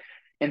 Simple.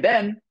 And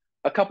then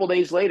a couple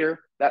days later,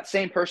 that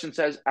same person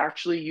says,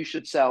 actually, you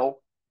should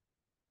sell,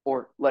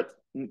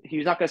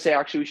 he's not going to say,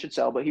 actually, we should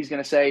sell, but he's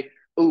going to say,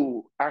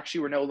 ooh,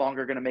 actually, we're no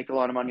longer going to make a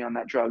lot of money on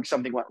that drug.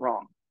 Something went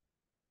wrong.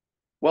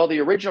 Well,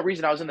 the original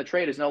reason I was in the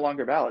trade is no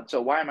longer valid.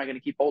 So why am I going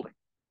to keep holding,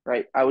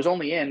 right? I was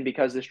only in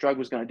because this drug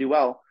was going to do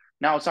well.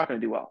 Now it's not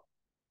going to do well.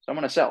 So I'm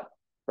going to sell,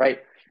 right?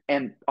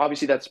 And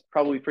obviously that's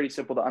probably pretty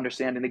simple to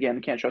understand. And again,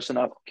 can't trust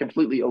enough,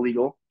 completely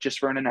illegal, just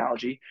for an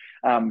analogy.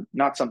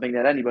 Not something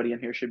that anybody in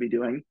here should be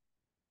doing.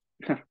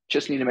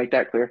 Just need to make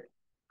that clear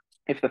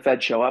if the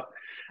Fed show up.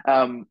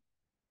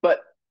 But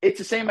it's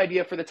the same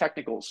idea for the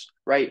technicals,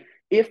 right?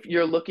 If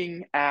you're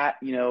looking at,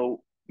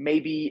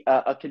 maybe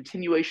a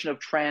continuation of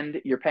trend,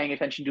 you're paying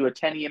attention to a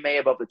 10 EMA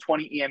above the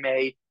 20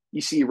 EMA,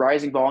 you see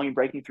rising volume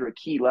breaking through a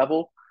key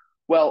level.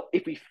 Well,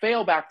 if we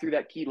fail back through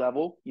that key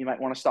level, you might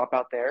want to stop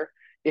out there.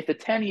 If the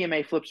 10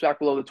 EMA flips back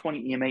below the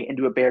 20 EMA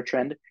into a bear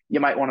trend, you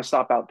might want to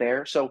stop out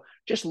there. So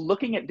just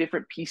looking at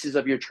different pieces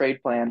of your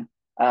trade plan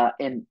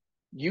and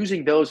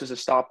using those as a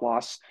stop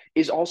loss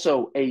is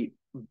also a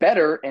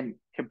better and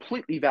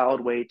completely valid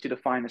way to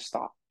define a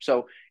stop.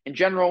 So in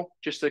general,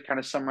 just to kind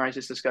of summarize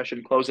this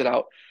discussion, close it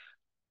out.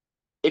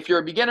 If you're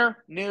a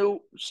beginner,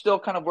 new, still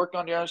kind of working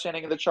on your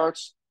understanding of the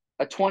charts,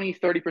 a 20,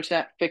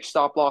 30% fixed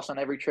stop loss on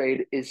every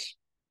trade is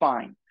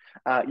fine.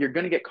 You're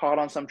going to get caught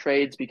on some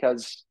trades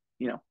because,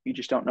 you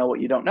just don't know what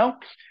you don't know,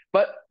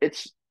 but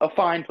it's a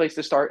fine place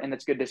to start, and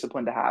it's good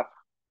discipline to have.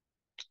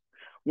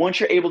 Once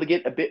you're able to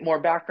get a bit more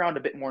background,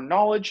 a bit more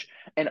knowledge,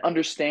 and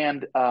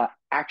understand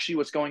actually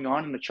what's going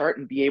on in the chart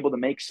and be able to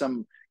make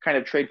some kind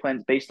of trade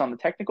plans based on the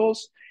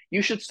technicals,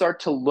 you should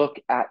start to look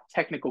at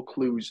technical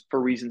clues for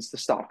reasons to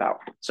stop out.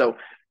 So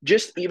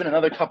just even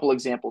another couple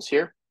examples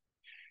here.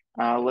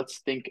 Let's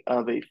think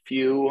of a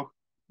few.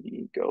 Let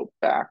me go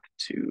back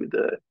to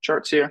the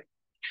charts here.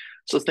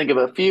 So let's think of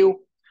a few.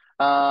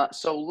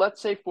 So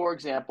let's say, for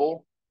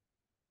example,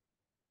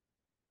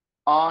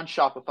 on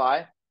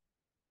Shopify,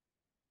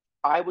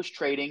 I was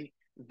trading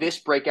this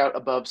breakout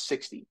above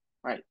 60,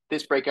 right?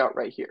 This breakout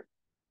right here.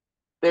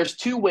 There's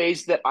two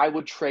ways that I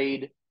would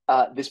trade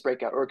this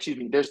breakout, or excuse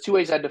me, there's two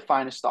ways I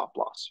define a stop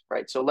loss,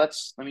 right? So let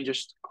me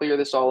just clear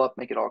this all up,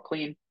 make it all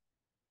clean,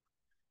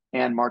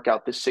 and mark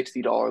out this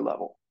 $60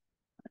 level.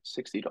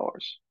 $60.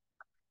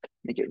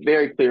 Make it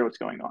very clear what's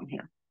going on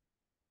here.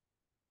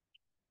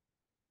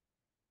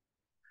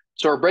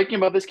 So we're breaking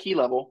above this key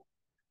level.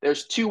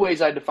 There's two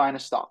ways I define a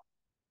stop.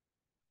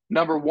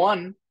 Number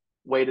one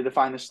way to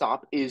define the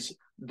stop is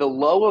the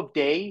low of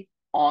day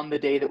on the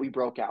day that we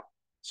broke out.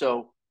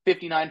 So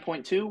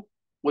 59.2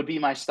 would be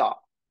my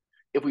stop.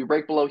 If we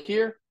break below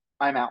here,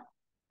 I'm out,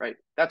 right?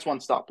 That's one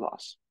stop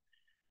loss.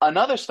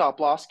 Another stop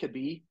loss could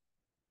be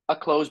a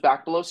close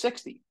back below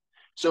 60.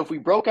 So if we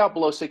broke out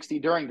below 60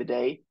 during the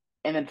day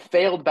and then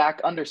failed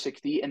back under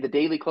 60 and the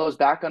daily closed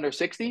back under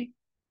 60,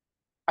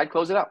 I'd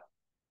close it out,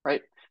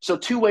 right? So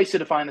two ways to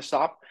define the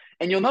stop.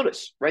 And you'll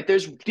notice, right,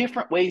 there's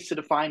different ways to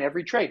define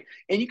every trade.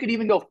 And you could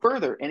even go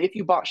further. And if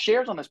you bought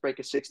shares on this break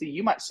of 60,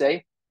 you might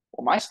say,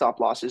 well, my stop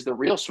loss is the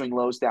real swing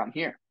lows down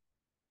here.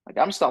 Like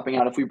I'm stopping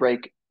out if we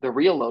break the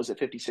real lows at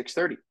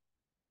 56.30.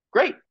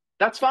 Great,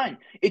 that's fine.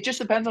 It just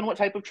depends on what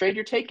type of trade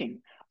you're taking.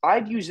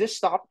 I'd use this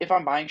stop if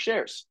I'm buying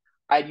shares.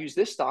 I'd use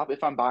this stop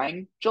if I'm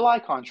buying July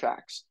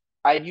contracts.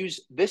 I'd use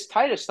this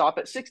tightest stop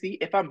at 60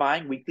 if I'm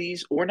buying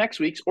weeklies or next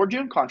week's or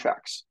June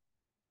contracts.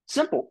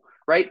 Simple,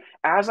 right?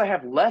 As I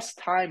have less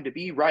time to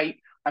be right,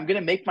 I'm going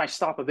to make my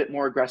stop a bit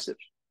more aggressive.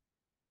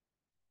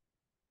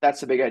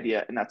 That's the big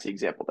idea, and that's the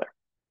example there.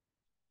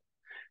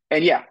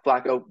 And yeah,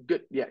 Flacco,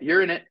 good. Yeah,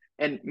 you're in it.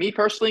 And me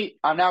personally,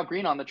 I'm now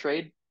green on the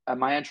trade.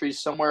 My entry's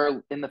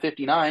somewhere in the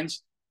 59s.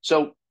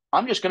 So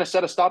I'm just going to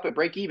set a stop at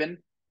break even,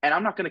 and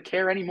I'm not going to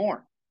care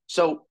anymore.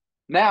 So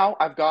now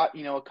I've got,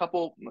 a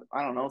couple,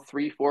 I don't know,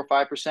 3, 4,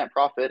 5%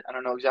 profit. I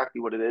don't know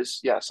exactly what it is.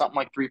 Yeah, something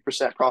like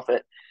 3%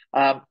 profit.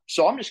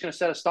 So I'm just going to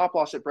set a stop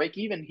loss at break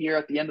even here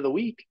at the end of the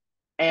week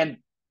and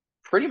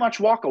pretty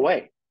much walk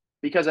away,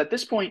 because at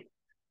this point,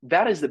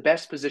 that is the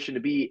best position to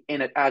be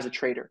in it as a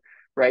trader,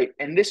 right?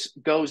 And this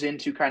goes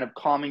into kind of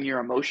calming your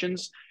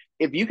emotions.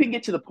 If you can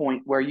get to the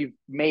point where you've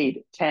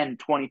made 10,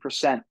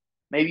 20%,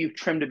 maybe you've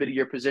trimmed a bit of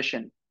your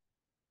position,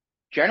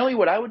 generally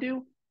what I would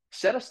do,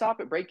 set a stop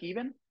at break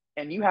even,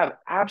 and you have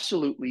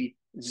absolutely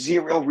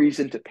zero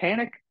reason to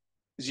panic,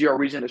 zero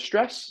reason to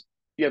stress.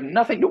 You have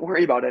nothing to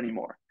worry about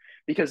anymore,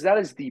 because that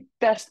is the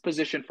best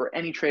position for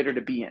any trader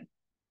to be in,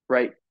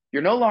 right?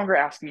 You're no longer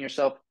asking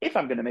yourself if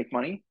I'm going to make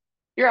money.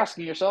 You're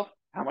asking yourself,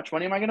 how much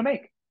money am I going to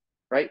make,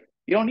 right?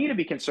 You don't need to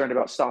be concerned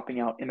about stopping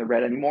out in the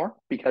red anymore,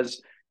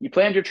 because you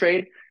planned your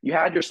trade, you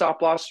had your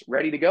stop loss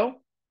ready to go,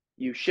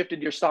 you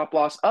shifted your stop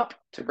loss up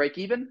to break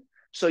even,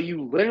 so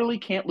you literally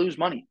can't lose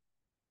money.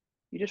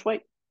 You just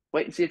wait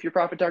and see if your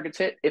profit targets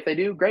hit. If they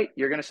do, great,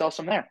 you're going to sell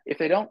some there. If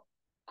they don't,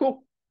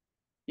 cool,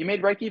 you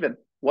made break even,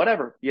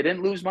 whatever. You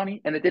didn't lose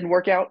money and it didn't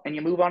work out, and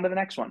you move on to the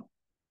next one.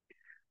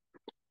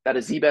 That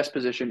is the best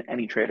position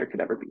any trader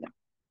could ever be in.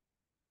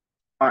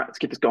 All right, let's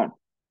get this going.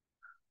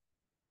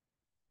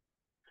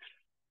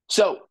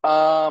 So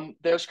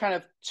there's kind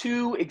of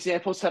two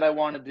examples that I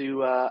wanted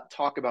to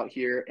talk about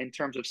here in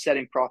terms of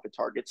setting profit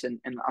targets. And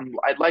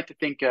I'd like to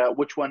think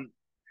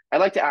I'd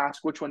like to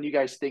ask which one you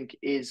guys think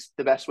is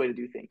the best way to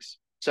do things.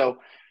 So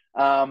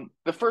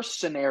the first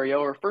scenario,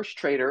 or first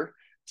trader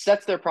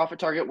sets their profit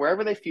target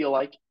wherever they feel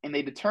like, and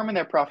they determine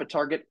their profit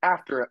target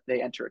after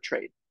they enter a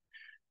trade.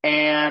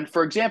 And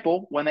for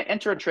example, when they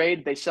enter a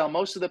trade, they sell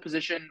most of the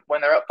position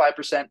when they're up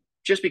 5%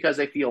 just because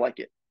they feel like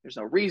it. There's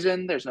no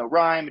reason, there's no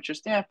rhyme. It's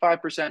just,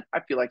 5%, I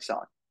feel like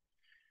selling.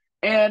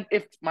 And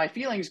if my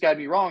feelings guide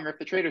me wrong, or if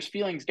the trader's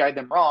feelings guide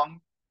them wrong,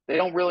 they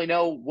don't really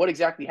know what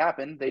exactly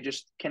happened. They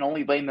just can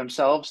only blame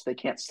themselves. They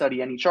can't study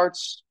any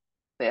charts.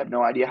 They have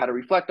no idea how to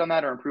reflect on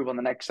that or improve on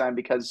the next time,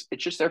 because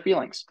it's just their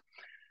feelings.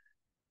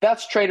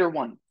 That's trader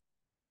one.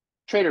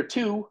 Trader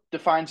two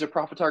defines their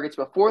profit targets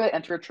before they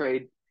enter a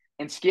trade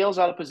and scales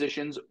out of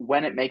positions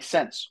when it makes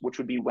sense, which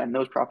would be when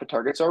those profit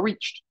targets are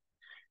reached.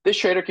 This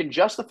trader can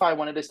justify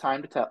when it is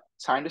time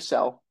to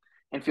sell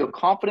and feel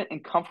confident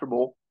and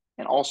comfortable,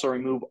 and also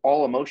remove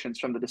all emotions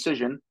from the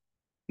decision,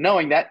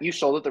 knowing that you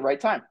sold at the right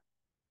time.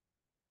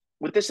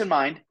 With this in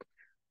mind,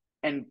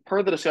 and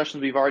per the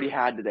discussions we've already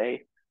had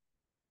today,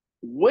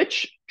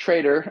 which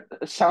trader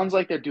sounds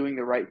like they're doing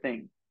the right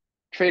thing?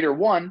 Trader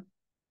one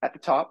at the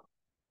top,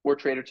 or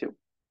trader two?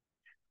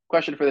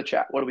 Question for the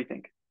chat. What do we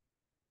think?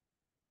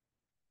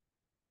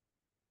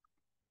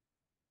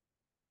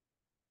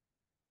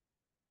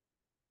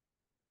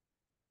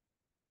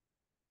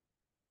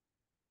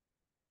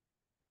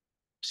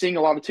 seeing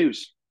a lot of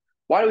twos.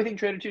 Why do we think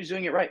Trader 2 is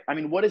doing it right? I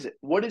mean, what is it?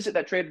 What is it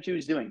that Trader 2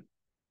 is doing?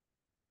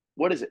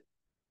 What is it?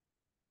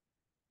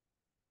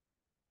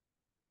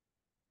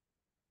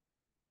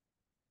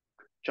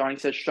 Johnny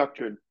says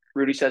structured.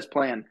 Rudy says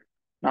plan,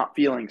 not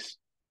feelings.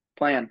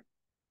 Plan,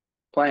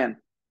 plan,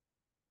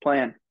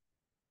 plan.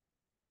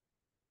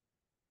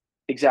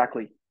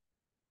 Exactly.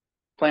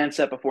 Plan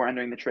set before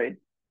entering the trade.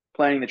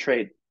 Planning the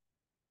trade.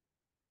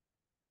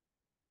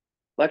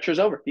 Lecture's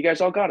over. You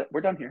guys all got it.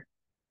 We're done here.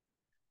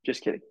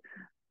 Just kidding.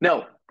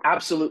 No,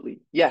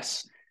 absolutely.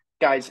 Yes.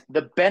 Guys,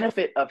 the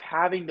benefit of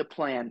having the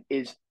plan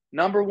is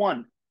number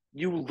one,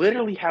 you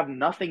literally have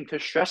nothing to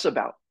stress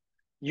about.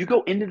 You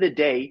go into the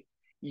day,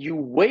 you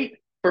wait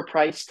for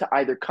price to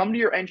either come to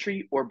your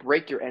entry or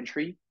break your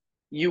entry.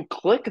 You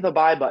click the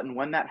buy button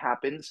when that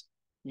happens.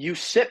 You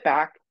sit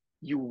back,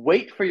 you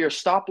wait for your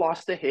stop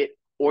loss to hit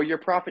or your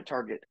profit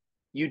target.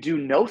 You do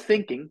no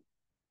thinking.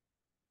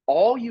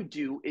 All you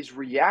do is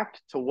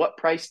react to what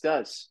price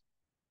does.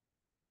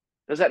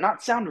 Does that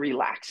not sound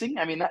relaxing?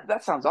 I mean,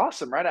 that sounds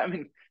awesome, right? I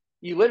mean,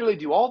 you literally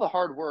do all the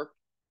hard work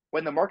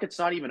when the market's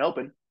not even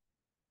open.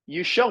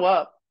 You show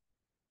up,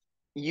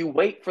 you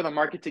wait for the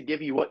market to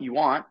give you what you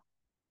want.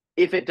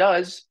 If it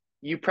does,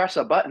 you press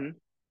a button.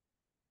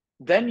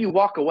 Then you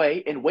walk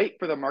away and wait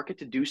for the market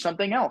to do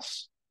something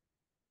else.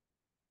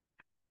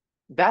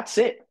 That's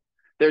it.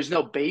 There's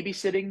no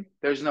babysitting.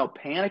 There's no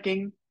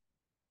panicking.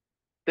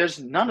 There's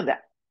none of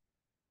that.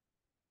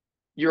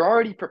 You're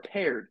already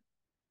prepared.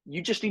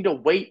 You just need to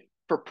wait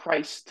for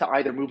price to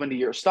either move into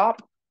your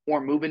stop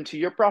or move into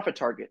your profit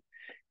target.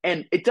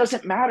 And it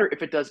doesn't matter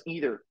if it does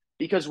either,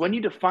 because when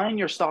you define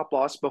your stop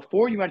loss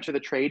before you enter the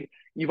trade,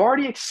 you've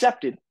already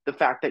accepted the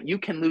fact that you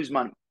can lose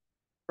money,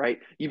 right?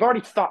 You've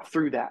already thought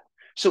through that.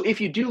 So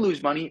if you do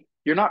lose money,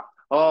 you're not,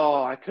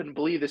 oh, I couldn't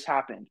believe this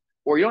happened.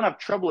 Or you don't have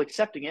trouble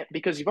accepting it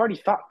because you've already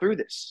thought through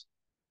this.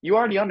 You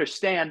already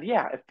understand,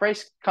 yeah, if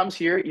price comes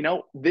here, you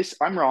know, this,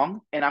 I'm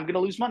wrong and I'm going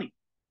to lose money,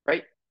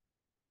 right?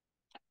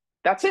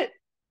 That's it.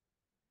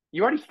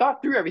 You already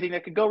thought through everything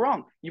that could go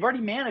wrong. You've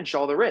already managed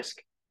all the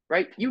risk,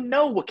 right? You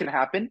know what can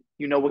happen.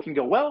 You know what can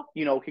go well.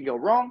 You know what can go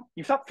wrong.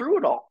 You thought through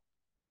it all,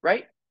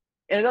 right?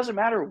 And it doesn't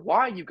matter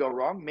why you go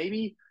wrong.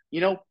 Maybe,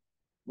 you know,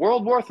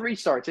 World War III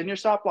starts and your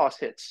stop loss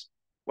hits.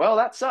 Well,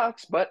 that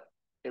sucks, but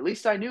at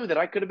least I knew that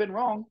I could have been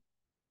wrong,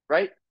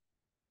 right?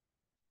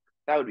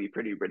 That would be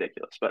pretty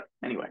ridiculous. But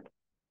anyway,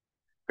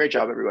 great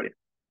job, everybody.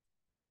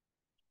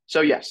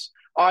 So yes,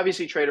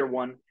 obviously Trader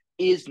 1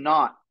 is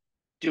not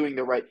doing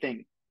the right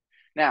thing.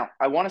 Now,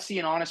 I want to see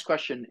an honest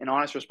question, an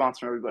honest response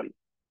from everybody.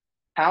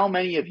 How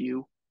many of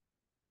you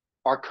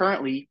are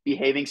currently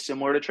behaving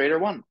similar to Trader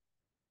 1?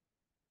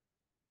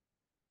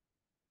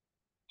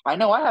 I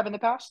know I have in the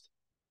past.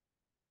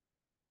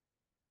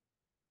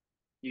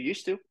 You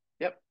used to.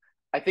 Yep.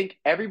 I think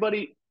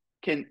everybody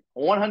can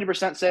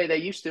 100% say they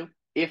used to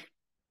if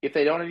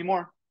they don't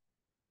anymore.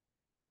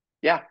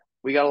 Yeah,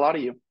 we got a lot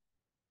of you.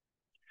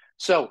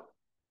 So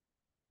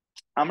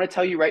I'm going to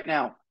tell you right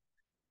now,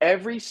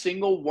 every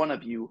single one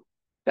of you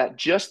that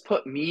just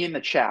put me in the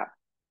chat,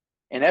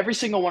 and every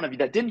single one of you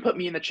that didn't put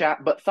me in the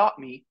chat but thought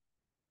me,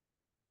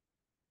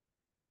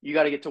 you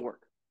got to get to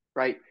work,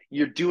 right?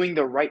 You're doing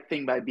the right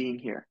thing by being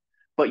here,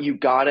 but you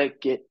got to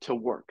get to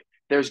work.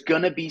 There's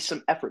going to be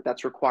some effort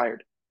that's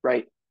required,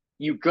 right?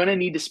 You're going to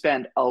need to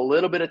spend a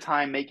little bit of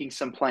time making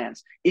some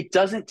plans. It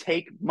doesn't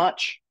take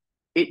much.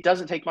 It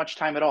doesn't take much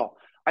time at all.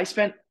 I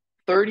spent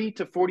 30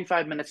 to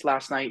 45 minutes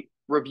last night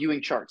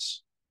reviewing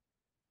charts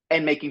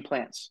and making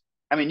plans.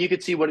 I mean, you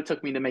could see what it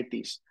took me to make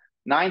these.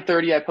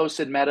 9:30, I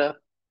posted Meta.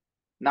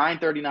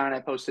 9:39, I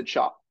posted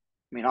Shop.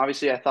 I mean,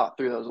 obviously, I thought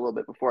through those a little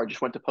bit before I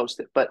just went to post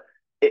it, but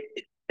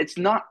it's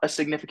not a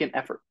significant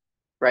effort,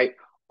 right?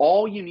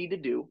 All you need to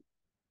do,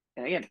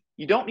 and again,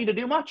 you don't need to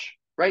do much,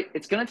 right?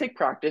 It's going to take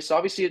practice.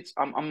 Obviously,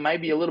 I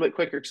might be a little bit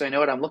quicker because I know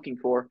what I'm looking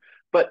for,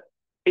 but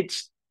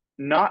it's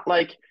not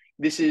like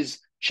this is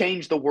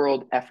change the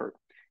world effort.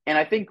 And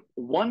I think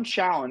one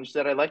challenge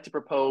that I'd like to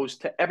propose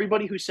to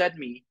everybody who said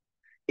me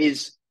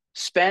is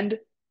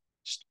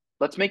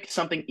let's make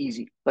something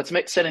easy.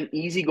 Set an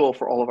easy goal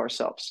for all of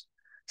ourselves.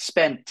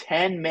 Spend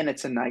 10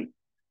 minutes a night,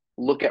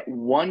 look at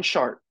one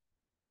chart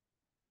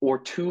or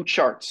two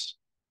charts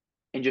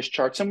and just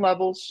chart some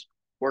levels,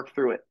 work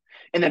through it,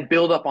 and then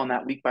build up on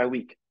that week by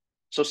week.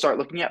 So start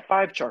looking at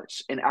 5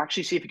 charts and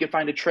actually see if you can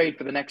find a trade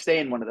for the next day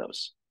in one of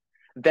those.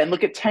 Then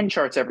look at 10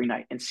 charts every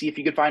night and see if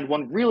you can find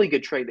one really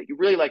good trade that you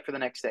really like for the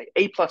next day.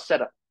 A+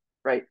 setup,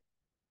 right?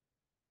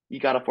 You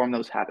got to form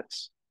those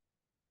habits.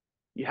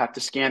 You have to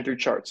scan through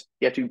charts.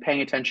 You have to be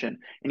paying attention,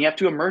 and you have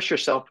to immerse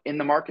yourself in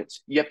the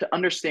markets. You have to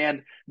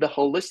understand the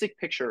holistic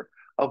picture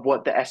of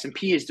what the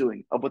S&P is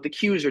doing, of what the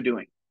Qs are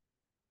doing.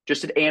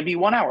 Just at AMB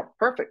 1 hour,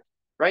 perfect,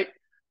 right?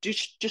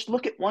 Just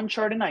look at one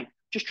chart a night.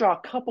 Just draw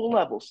a couple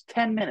levels,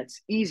 10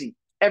 minutes, easy.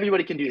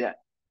 Everybody can do that.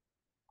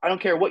 I don't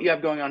care what you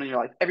have going on in your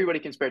life. Everybody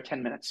can spare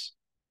 10 minutes.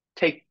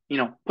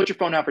 Put your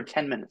phone down for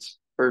 10 minutes,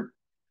 or,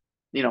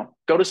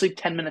 go to sleep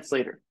 10 minutes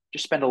later.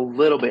 Just spend a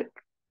little bit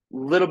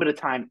of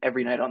time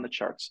every night on the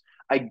charts.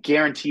 I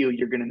guarantee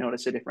you're going to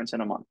notice a difference in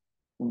a month.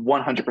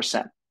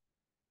 100%.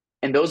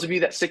 And those of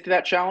you that stick to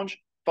that challenge,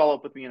 follow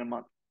up with me in a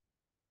month.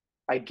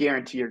 I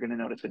guarantee you're going to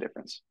notice a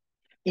difference.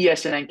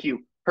 ES and NQ,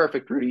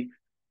 perfect, Rudy.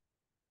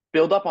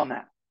 Build up on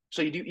that.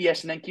 So you do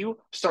ES and NQ,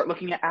 start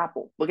looking at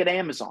Apple, look at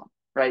Amazon,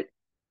 right?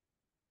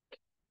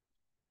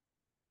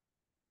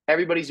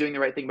 Everybody's doing the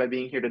right thing by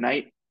being here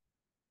tonight,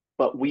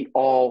 but we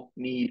all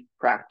need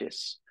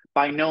practice.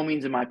 By no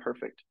means am I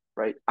perfect,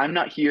 right? I'm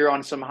not here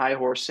on some high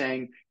horse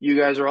saying, you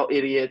guys are all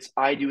idiots.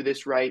 I do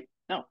this right.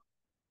 No,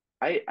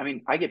 I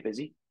mean, I get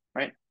busy,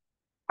 right?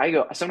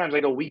 Sometimes I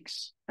go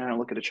weeks and I don't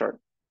look at a chart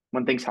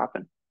when things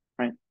happen,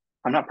 right?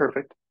 I'm not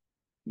perfect.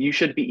 You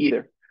should be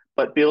either.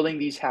 But building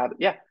these habits,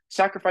 yeah,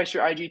 sacrifice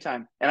your IG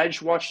time. And I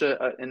just watched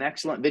an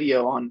excellent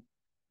video on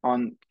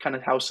kind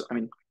of how, I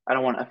mean, I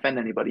don't want to offend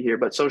anybody here,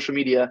 but social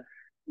media,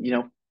 you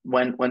know,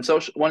 when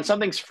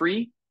something's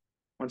free,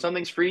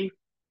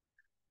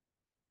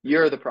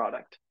 you're the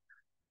product.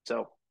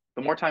 So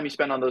the more time you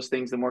spend on those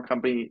things, the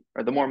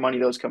more money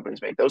those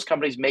companies make. Those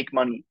companies make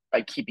money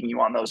by keeping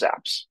you on those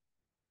apps.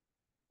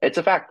 It's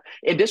a fact.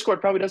 And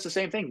Discord probably does the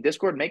same thing.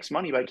 Discord makes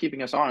money by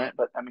keeping us on it,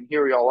 but I mean,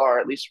 here we all are.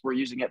 At least we're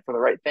using it for the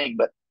right thing.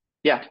 But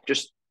yeah,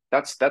 just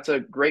that's a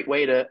great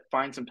way to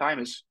find some time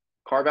is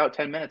carve out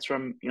 10 minutes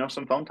from,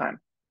 some phone time.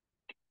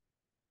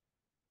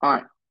 All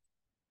right.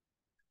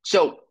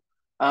 So,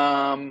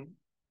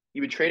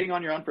 you've been trading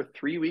on your own for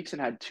 3 weeks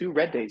and had 2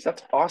 red days.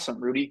 That's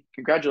awesome, Rudy.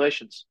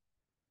 Congratulations.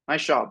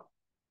 Nice job.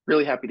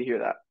 Really happy to hear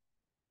that.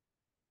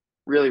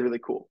 Really, really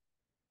cool.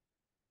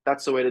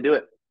 That's the way to do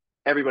it.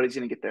 Everybody's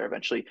going to get there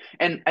eventually.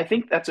 And I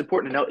think that's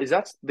important to note is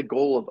that's the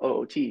goal of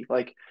OOT.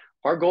 Like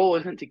our goal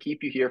isn't to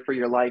keep you here for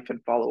your life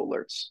and follow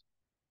alerts.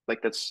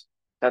 Like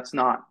that's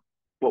not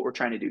what we're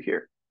trying to do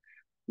here.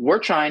 We're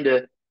trying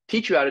to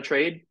teach you how to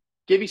trade,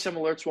 give you some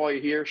alerts while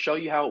you're here, show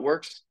you how it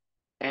works,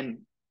 and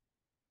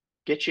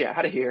get you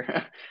out of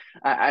here.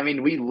 I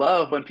mean, we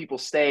love when people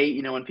stay,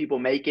 when people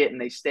make it and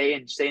they stay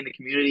in the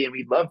community, and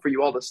we'd love for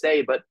you all to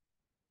stay, but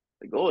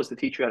the goal is to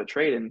teach you how to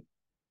trade and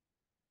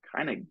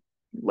kind of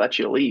let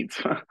you leave,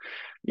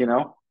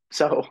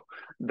 So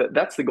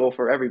that's the goal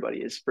for everybody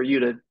is for you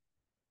to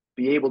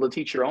be able to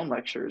teach your own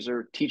lectures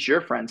or teach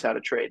your friends how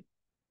to trade.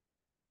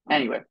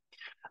 Anyway,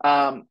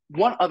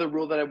 one other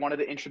rule that I wanted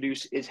to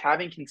introduce is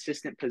having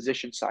consistent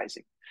position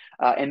sizing.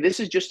 And this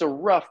is just a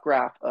rough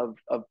graph of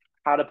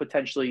how to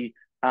potentially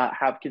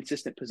have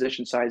consistent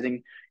position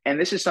sizing. And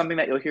this is something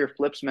that you'll hear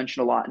Flips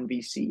mention a lot in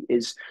VC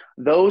is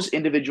those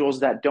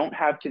individuals that don't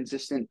have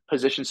consistent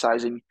position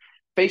sizing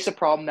face a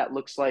problem that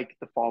looks like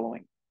the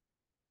following.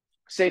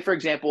 Say, for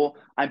example,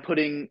 I'm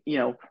putting,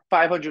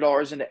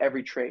 $500 into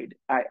every trade.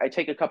 I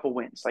take a couple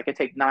wins, like I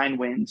take 9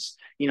 wins,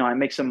 I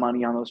make some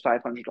money on those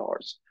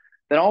 $500.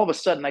 Then all of a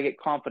sudden I get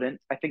confident.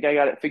 I think I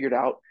got it figured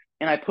out.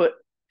 And I put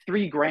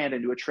 $3,000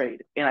 into a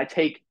trade and I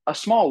take a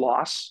small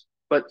loss,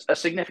 but a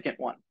significant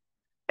one.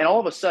 And all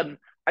of a sudden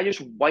I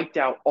just wiped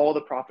out all the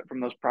profit from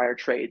those prior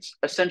trades,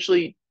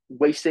 essentially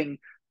wasting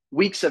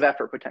weeks of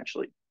effort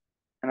potentially.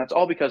 And that's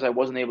all because I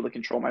wasn't able to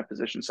control my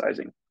position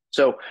sizing.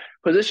 So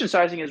position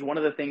sizing is one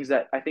of the things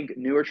that I think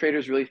newer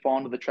traders really fall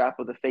into the trap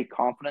of the fake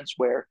confidence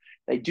where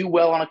they do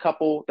well on a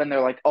couple, then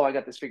they're like, oh, I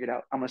got this figured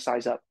out. I'm going to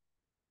size up.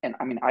 And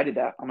I mean, I did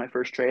that on my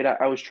first trade.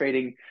 I was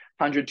trading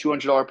 $100,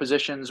 $200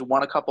 positions,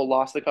 won a couple,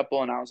 lost a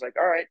couple. And I was like,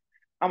 all right,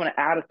 I'm going to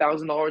add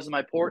 $1,000 in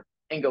my port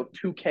and go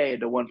 2K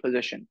into one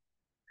position.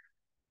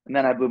 And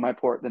then I blew my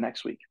port the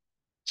next week.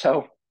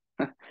 So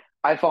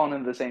I've fallen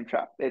into the same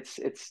trap. It's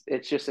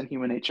just in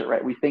human nature,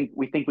 right? We think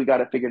we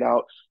got it figured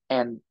out,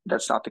 and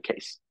that's not the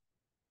case.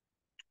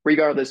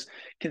 Regardless,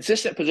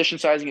 consistent position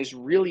sizing is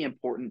really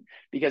important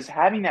because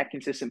having that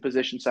consistent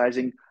position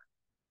sizing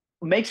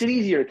makes it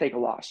easier to take a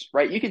loss,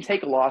 right? You can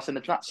take a loss and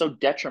it's not so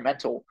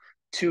detrimental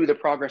to the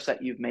progress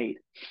that you've made.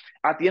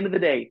 At the end of the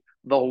day,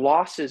 the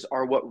losses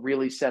are what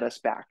really set us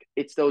back.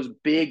 It's those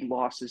big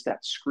losses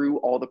that screw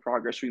all the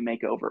progress we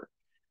make over.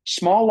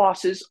 Small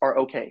losses are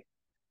okay.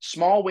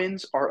 Small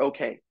wins are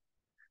okay.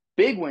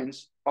 Big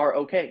wins are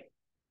okay.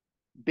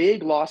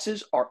 Big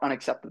losses are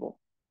unacceptable.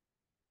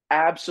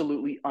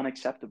 Absolutely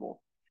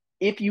unacceptable.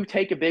 If you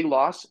take a big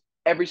loss,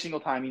 every single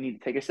time you need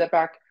to take a step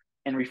back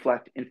and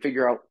reflect and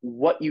figure out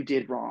what you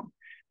did wrong.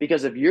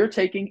 Because if you're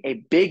taking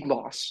a big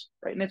loss,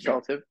 right, and it's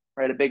relative,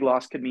 right? A big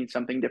loss could mean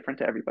something different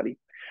to everybody.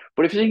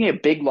 But if you're taking a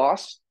big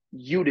loss,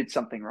 you did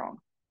something wrong.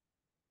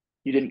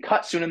 You didn't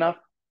cut soon enough.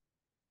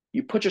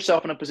 You put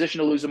yourself in a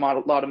position to lose a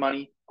lot of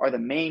money are the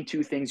main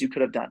 2 things you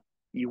could have done.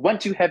 You went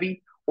too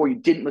heavy or you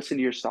didn't listen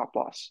to your stop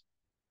loss.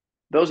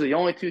 Those are the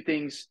only 2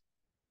 things,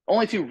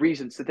 only 2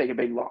 reasons to take a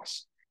big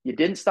loss. You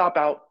didn't stop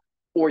out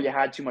or you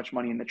had too much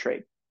money in the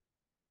trade.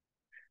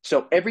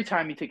 So every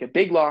time you take a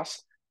big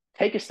loss,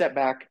 take a step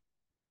back,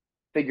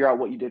 figure out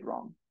what you did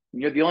wrong.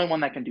 You're the only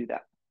one that can do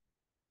that.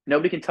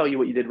 Nobody can tell you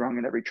what you did wrong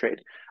in every trade.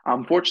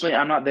 Unfortunately,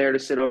 I'm not there to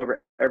sit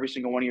over every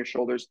single one of your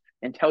shoulders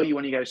and tell you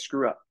when you guys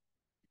screw up.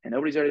 And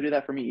nobody's there to do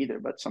that for me either,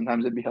 but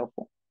sometimes it'd be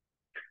helpful.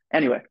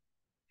 Anyway,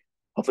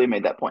 hopefully I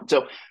made that point.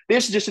 So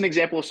this is just an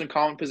example of some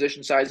common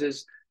position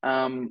sizes.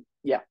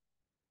 Yeah.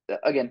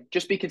 again,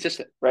 just be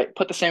consistent, right?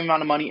 Put the same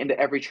amount of money into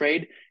every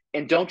trade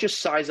and don't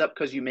just size up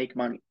because you make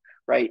money,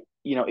 right?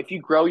 If you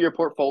grow your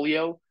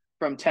portfolio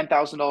from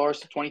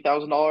 $10,000 to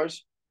 $20,000,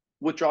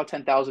 withdraw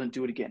 10,000 and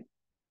do it again.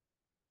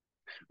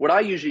 What I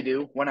usually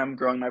do when I'm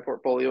growing my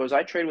portfolio is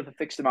I trade with a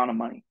fixed amount of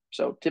money.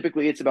 So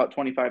typically it's about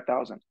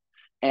 25,000.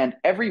 And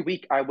every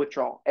week I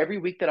withdraw. Every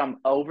week that I'm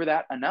over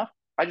that enough,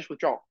 I just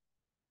withdraw.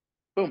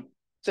 Boom.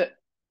 That's it.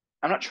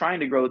 I'm not trying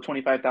to grow the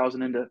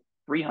 25,000 into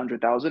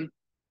 300,000.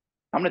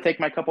 I'm going to take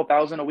my couple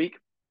thousand a week,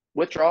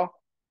 withdraw,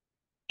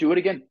 do it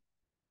again.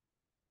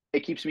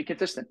 It keeps me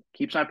consistent,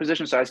 keeps my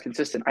position size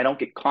consistent. I don't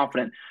get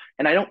confident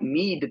and I don't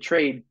need to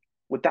trade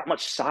with that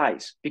much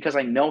size because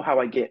I know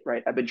how I get,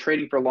 right? I've been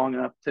trading for long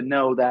enough to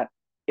know that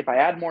if I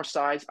add more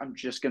size, I'm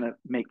just going to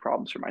make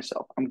problems for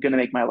myself. I'm going to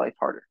make my life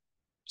harder.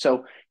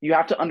 So you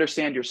have to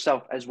understand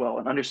yourself as well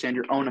and understand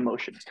your own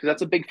emotions because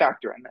that's a big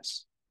factor in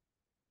this.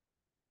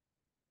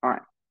 All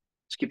right,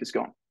 let's keep this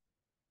going.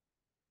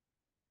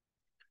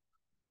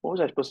 What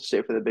was I supposed to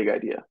say for the big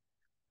idea?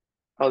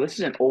 Oh, this is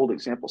an old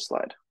example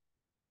slide.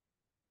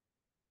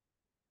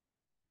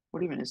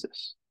 What even is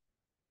this?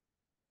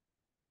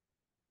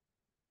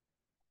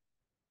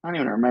 I don't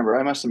even remember.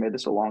 I must have made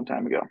this a long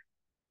time ago.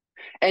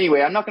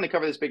 Anyway, I'm not going to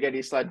cover this big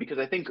idea slide because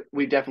I think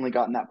we've definitely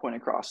gotten that point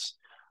across.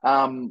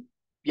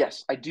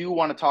 Yes, I do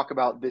want to talk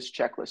about this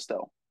checklist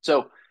though.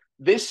 So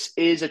this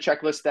is a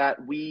checklist that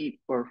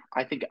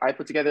I think I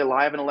put together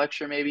live in a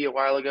lecture maybe a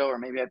while ago, or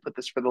maybe I put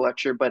this for the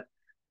lecture, but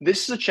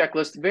this is a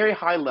checklist, very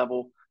high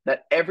level,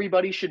 that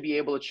everybody should be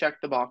able to check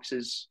the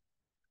boxes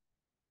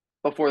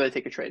before they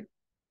take a trade.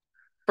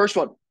 First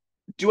one,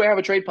 do I have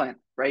a trade plan,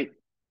 right?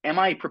 Am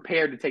I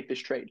prepared to take this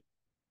trade?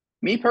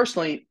 Me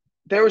personally,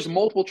 there was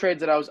multiple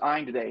trades that I was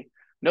eyeing today,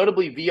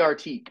 notably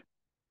VRT.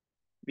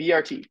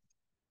 VRT.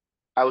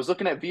 I was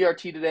looking at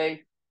VRT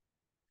today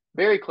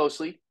very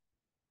closely,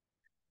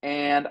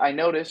 and I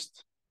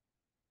noticed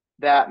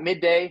that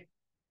midday,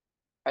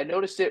 I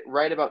noticed it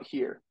right about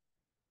here.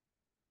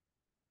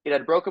 It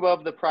had broke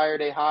above the prior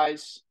day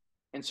highs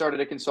and started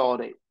to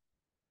consolidate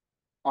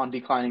on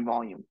declining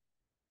volume.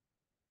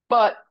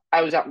 But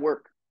I was at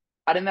work.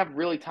 I didn't have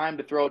really time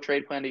to throw a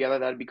trade plan together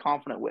that I'd be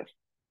confident with.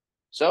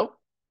 So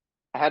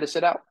I had to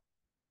sit out.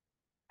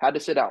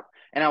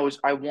 And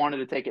I wanted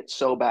to take it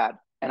so bad.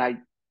 And I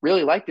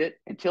really liked it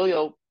until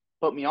you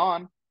put me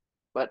on,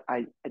 but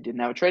I didn't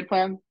have a trade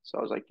plan. So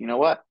I was like, you know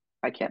what?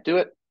 I can't do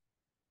it.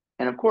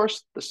 And of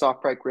course, the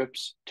stock price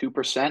rips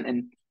 2%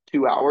 in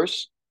 2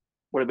 hours.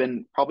 Would have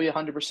been probably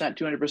 100%,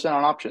 200%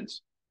 on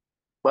options.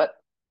 But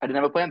I didn't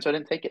have a plan, so I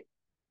didn't take it.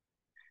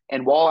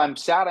 And while I'm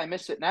sad I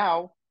missed it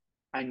now,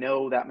 I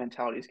know that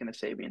mentality is going to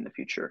save me in the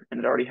future, and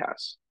it already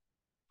has.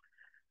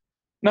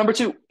 Number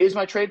two, is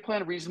my trade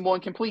plan reasonable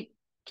and complete?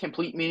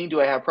 Complete meaning,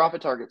 do I have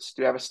profit targets?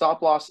 Do I have a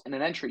stop loss and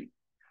an entry?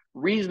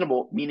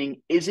 Reasonable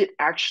meaning, is it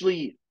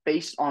actually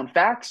based on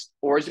facts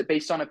or is it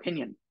based on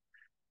opinion?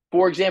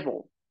 For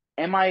example,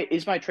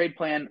 is my trade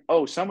plan,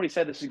 oh, somebody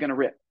said this is going to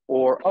rip,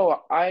 or oh,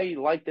 I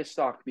like this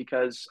stock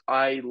because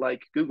I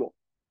like Google.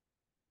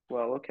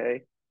 Well,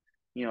 okay,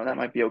 that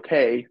might be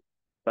okay,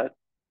 but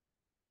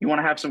you want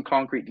to have some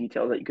concrete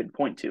details that you can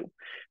point to,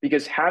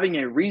 because having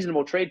a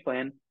reasonable trade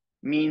plan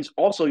means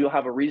also you'll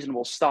have a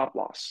reasonable stop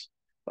loss.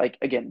 Like,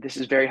 again, this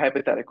is very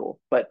hypothetical,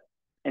 but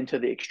into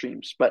the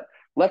extremes. But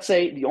let's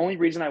say the only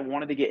reason I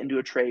wanted to get into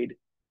a trade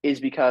is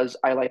because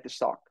I like the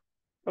stock.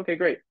 Okay,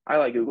 great. I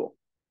like Google.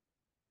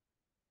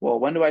 Well,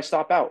 when do I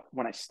stop out?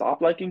 When I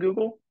stop liking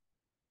Google?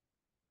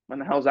 When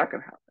the hell is that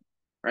going to happen?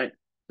 Right?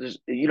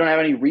 You don't have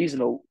any reason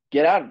to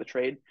get out of the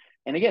trade.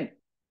 And again,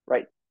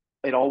 right,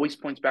 it always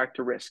points back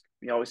to risk.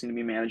 You always need to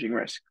be managing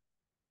risk.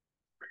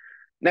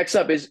 Next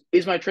up is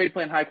my trade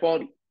plan high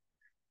quality?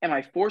 Am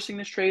I forcing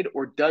this trade,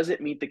 or does it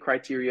meet the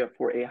criteria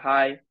for a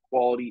high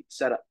quality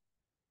setup?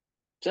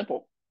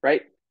 Simple,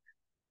 right?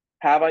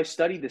 Have I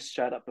studied this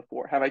setup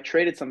before? Have I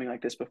traded something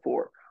like this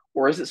before?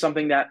 Or is it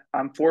something that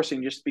I'm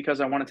forcing just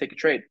because I want to take a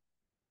trade?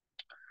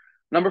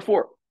 Number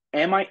four,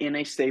 am I in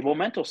a stable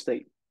mental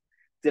state?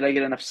 Did I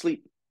get enough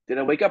sleep? Did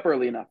I wake up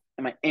early enough?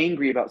 Am I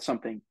angry about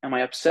something? Am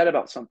I upset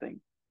about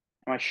something?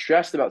 Am I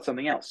stressed about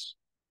something else?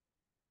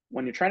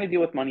 When you're trying to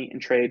deal with money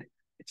and trade,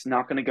 it's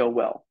not going to go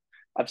well.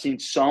 I've seen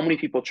so many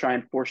people try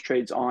and force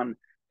trades on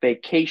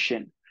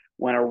vacation,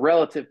 when a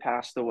relative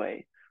passed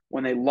away,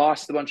 when they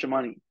lost a bunch of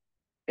money.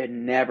 It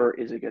never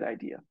is a good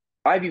idea.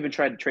 I've even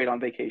tried to trade on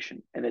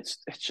vacation, and it's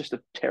just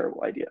a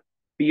terrible idea.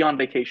 Be on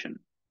vacation.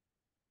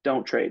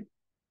 Don't trade.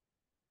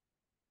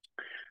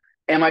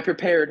 Am I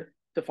prepared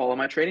to follow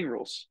my trading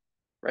rules?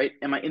 Right?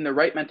 Am I in the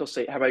right mental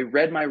state? Have I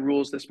read my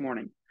rules this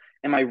morning?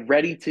 Am I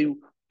ready to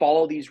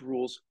follow these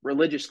rules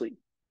religiously?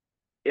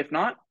 If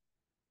not,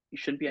 you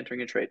shouldn't be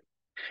entering a trade.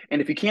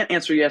 And if you can't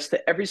answer yes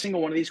to every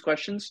single one of these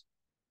questions,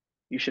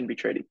 you shouldn't be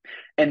trading.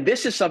 And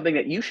this is something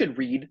that you should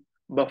read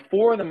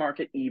before the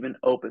market even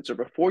opens, or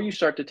before you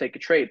start to take a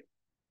trade.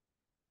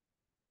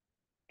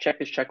 Check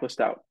this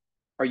checklist out.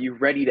 Are you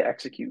ready to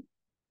execute?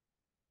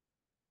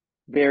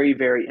 Very,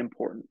 very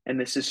important. And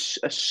this is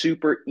a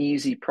super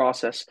easy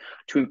process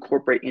to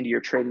incorporate into your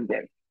trading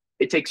day.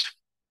 It takes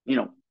you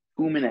know,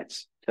 2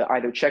 minutes to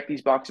either check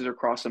these boxes or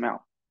cross them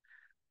out.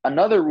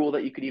 Another rule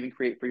that you could even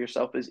create for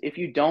yourself is if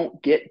you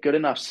don't get good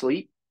enough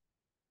sleep,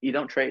 you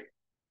don't trade.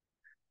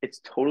 It's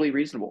totally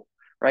reasonable,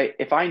 right?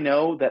 If I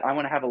know that I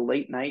want to have a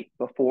late night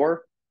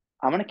before,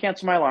 I'm going to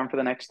cancel my alarm for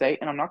the next day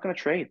and I'm not going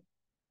to trade,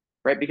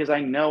 right? Because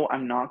I know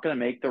I'm not going to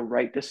make the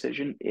right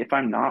decision if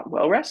I'm not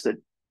well rested.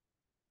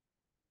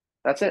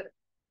 That's it.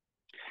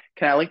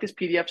 Can I link this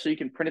PDF so you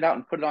can print it out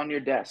and put it on your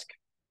desk?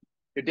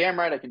 You're damn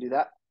right I can do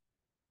that.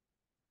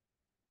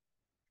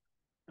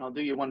 And I'll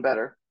do you one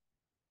better.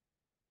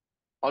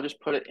 I'll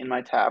just put it in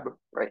my tab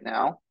right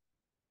now,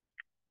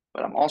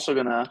 but I'm also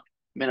going to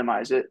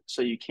minimize it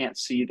so you can't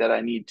see that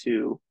I need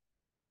to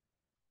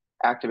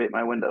activate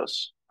my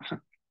windows. I'll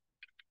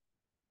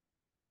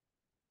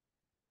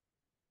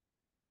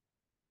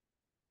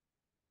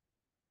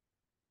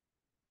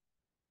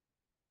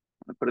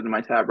put it in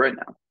my tab right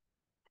now.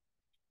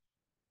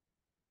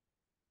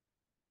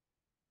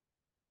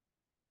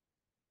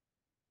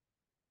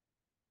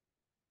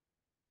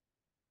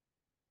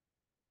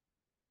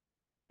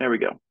 There we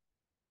go.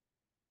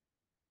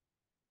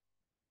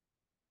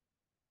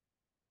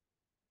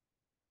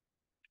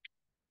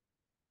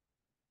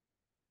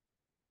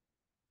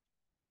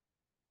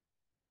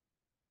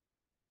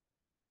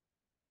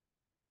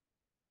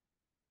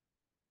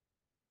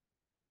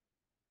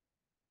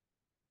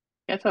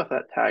 Can't tell if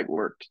that tag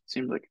worked. It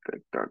seems like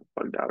it got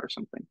bugged out or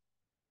something.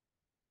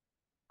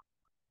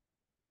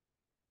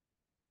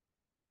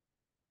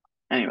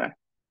 Anyway,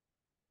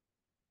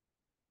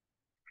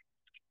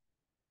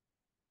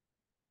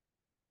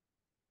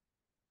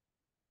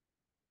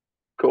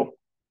 cool.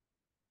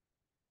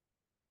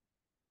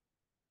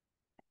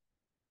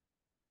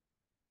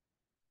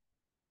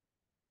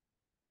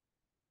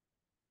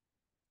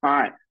 All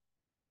right.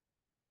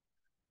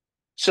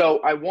 So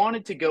I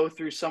wanted to go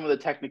through some of the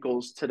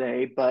technicals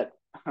today, but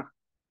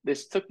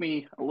this took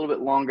me a little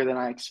bit longer than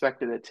I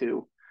expected it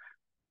to.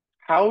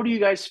 How do you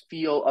guys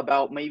feel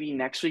about maybe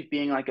next week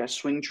being like a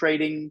swing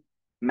trading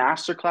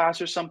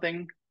masterclass or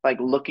something? Like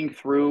looking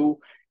through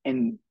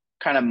and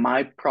kind of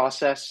my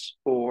process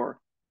for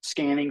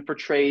scanning for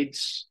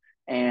trades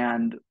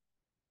and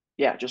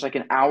yeah, just like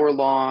an hour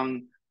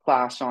long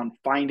class on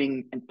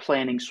finding and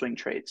planning swing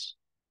trades.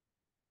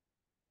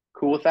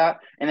 Cool with that?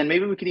 And then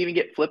maybe we could even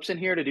get Flips in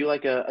here to do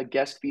like a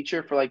guest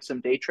feature for like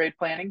some day trade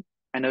planning.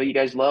 I know you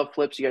guys love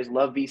Flips, you guys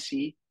love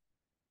VC,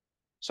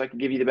 so I can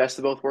give you the best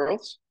of both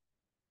worlds.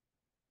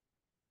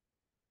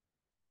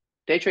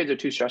 Day trades are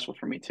too stressful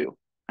for me too.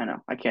 I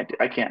know. I can't.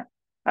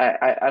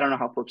 I don't know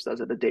how Flips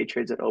does it. The day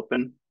trades at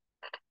open.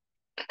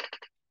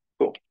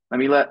 Cool. Let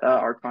me let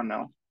Archon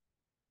know.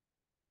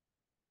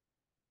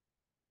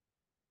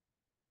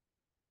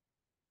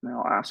 And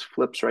I'll ask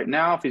Flips right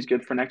now if he's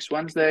good for next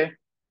Wednesday.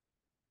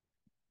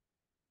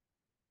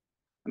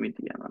 Let me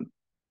DM him.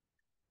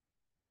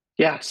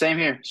 Yeah, same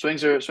here.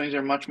 Swings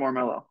are much more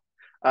mellow.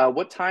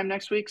 What time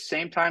next week?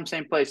 Same time,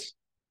 same place.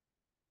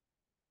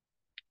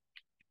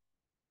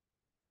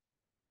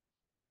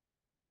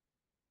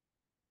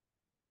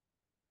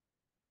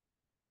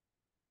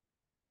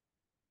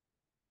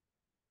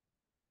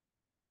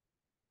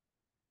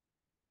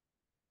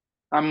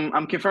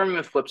 I'm confirming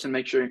with Flips and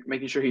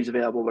making sure he's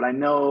available. But I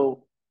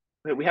know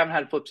we haven't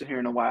had Flips in here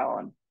in a while,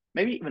 and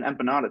maybe even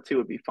Empanada too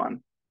would be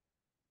fun.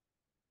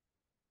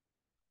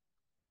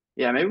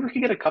 Yeah, maybe we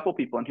could get a couple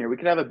people in here. We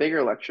could have a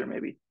bigger lecture.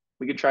 Maybe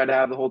we could try to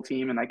have the whole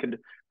team, and I could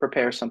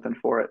prepare something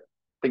for it.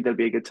 I think that'd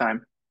be a good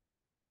time.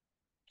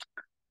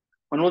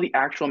 When will the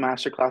actual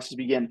master classes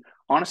begin?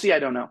 Honestly, I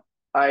don't know.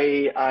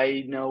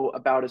 I know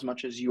about as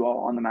much as you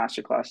all on the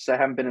master classes. I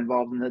haven't been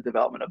involved in the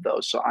development of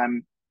those, so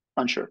I'm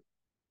unsure.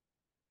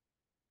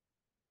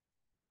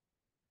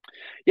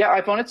 Yeah,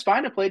 iPhone, it's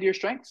fine to play to your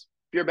strengths.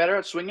 If you're better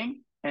at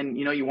swinging and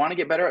you want to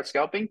get better at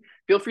scalping,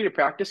 feel free to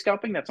practice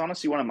scalping. That's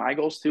honestly one of my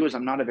goals too, is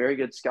I'm not a very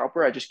good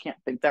scalper. I just can't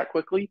think that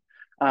quickly.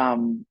 I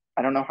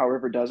don't know how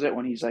River does it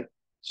when he's like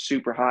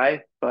super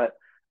high, but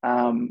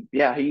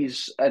yeah,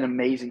 he's an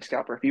amazing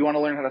scalper. If you want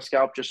to learn how to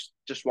scalp, just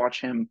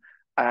watch him.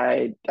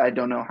 I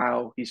don't know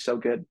how he's so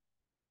good.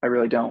 I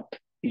really don't.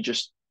 He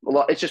just a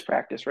lot. It's just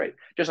practice, right?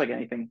 Just like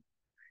anything.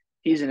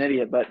 He's an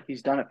idiot, but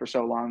he's done it for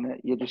so long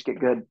that you just get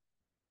good.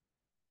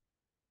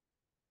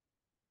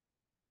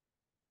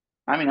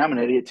 I mean, I'm an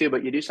idiot too,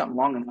 but you do something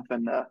long enough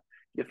and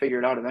you figure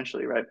it out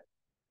eventually, right?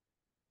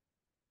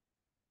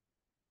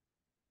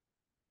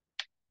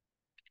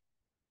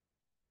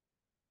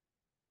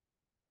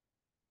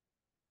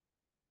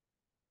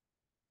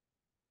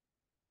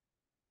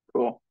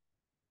 Cool.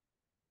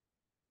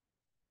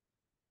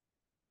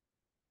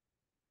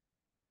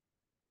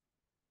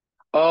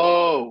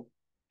 Oh,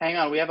 hang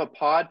on. We have a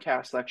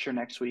podcast lecture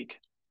next week.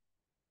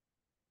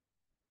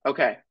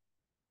 Okay.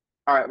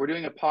 All right. We're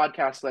doing a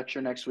podcast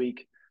lecture next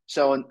week.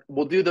 So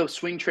we'll do the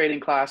swing trading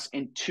class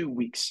in 2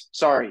 weeks.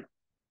 Sorry.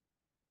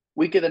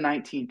 Week of the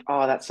 19th.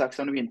 Oh, that sucks.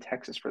 I'm going to be in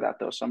Texas for that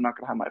though. So I'm not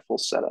going to have my full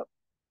setup.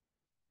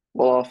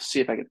 Well, I'll see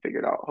if I can figure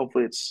it out.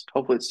 Hopefully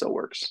it still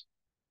works.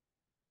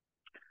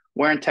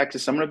 We're in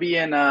Texas. I'm going to be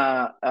in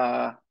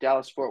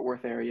Dallas Fort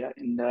Worth area,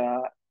 and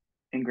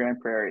in Grand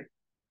Prairie.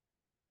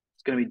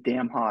 It's going to be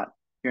damn hot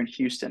here in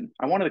Houston.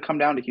 I wanted to come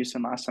down to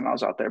Houston last time I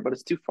was out there, but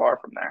it's too far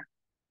from there.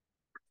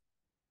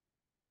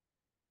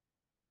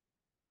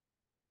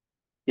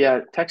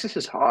 Yeah, Texas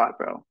is hot,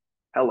 bro.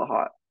 Hella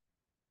hot.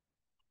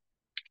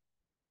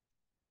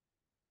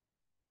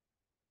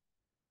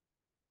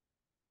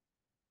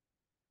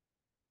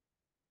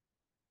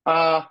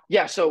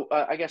 Yeah, so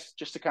I guess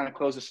just to kind of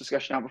close this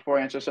discussion out before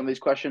I answer some of these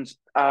questions,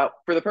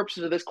 for the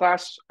purposes of this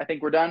class, I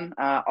think we're done.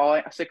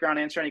 I'll stick around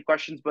and answer any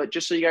questions, but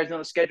just so you guys know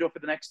the schedule for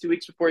the next 2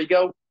 weeks before you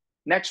go,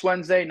 next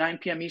Wednesday, 9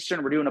 p.m.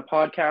 Eastern, we're doing a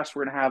podcast.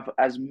 We're going to have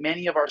as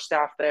many of our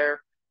staff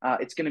there.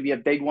 It's going to be a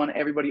big one.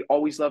 Everybody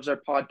always loves our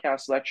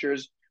podcast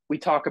lectures. We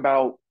talk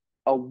about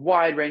a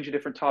wide range of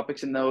different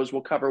topics in those.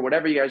 We'll cover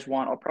whatever you guys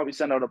want. I'll probably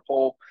send out a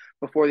poll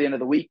before the end of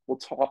the week. We'll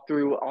talk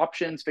through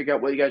options, figure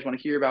out what you guys want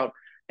to hear about,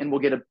 and we'll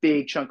get a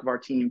big chunk of our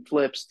team,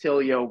 Flips,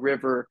 Tilio,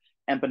 River,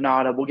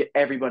 Empanada. We'll get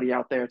everybody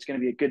out there. It's going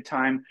to be a good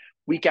time.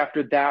 Week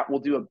after that, we'll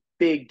do a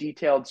big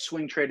detailed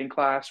swing trading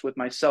class with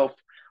myself,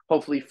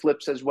 hopefully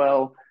Flips as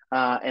well,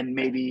 and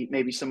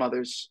maybe some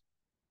others.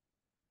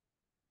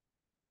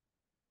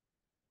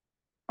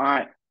 All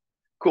right,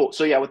 cool.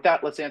 So yeah, with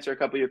that, let's answer a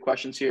couple of your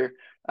questions here.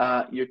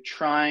 You're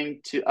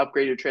trying to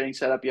upgrade your trading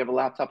setup. You have a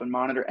laptop and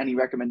monitor. Any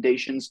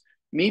recommendations?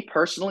 Me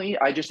personally,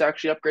 I just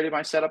actually upgraded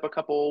my setup a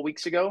couple of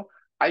weeks ago.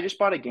 I just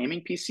bought a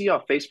gaming PC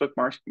off Facebook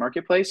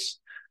Marketplace.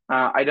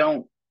 I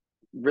don't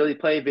really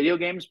play video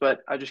games, but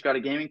I just got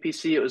a gaming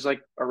PC. It was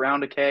like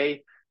around a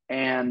K,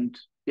 and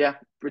yeah,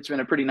 it's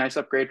been a pretty nice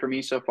upgrade for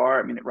me so far.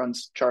 I mean, it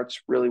runs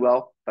charts really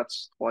well.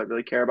 That's all I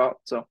really care about.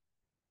 So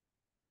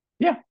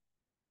yeah,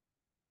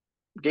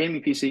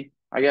 gaming PC,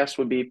 I guess,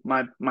 would be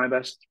my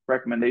best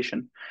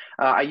recommendation.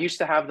 I used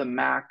to have the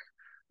Mac,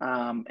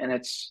 and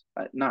it's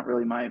not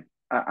really my.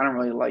 I don't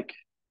really like.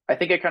 I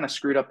think I kind of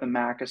screwed up the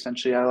Mac.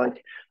 Essentially,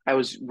 I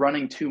was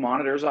running two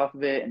monitors off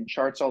of it and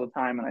charts all the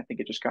time, and I think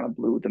it just kind of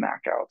blew the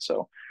Mac out.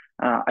 So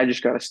I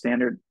just got a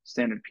standard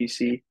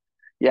PC.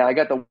 Yeah, I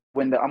got the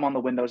window. I'm on the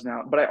Windows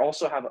now, but I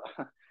also have.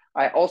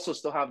 I also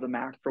still have the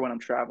Mac for when I'm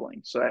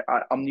traveling. So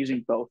I'm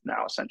using both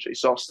now essentially.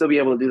 So I'll still be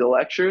able to do the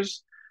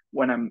lectures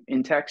when I'm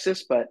in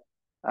Texas, but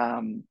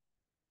um,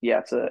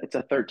 yeah, it's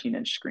a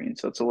 13-inch screen,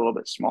 so it's a little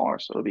bit smaller,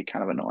 so it'll be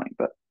kind of annoying,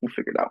 but we'll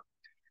figure it out.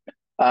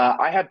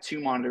 I have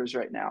two monitors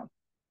right now.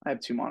 I have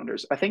two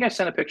monitors. I think I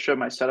sent a picture of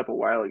my setup a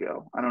while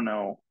ago. I don't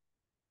know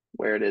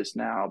where it is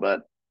now,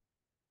 but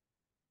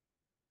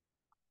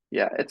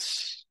yeah,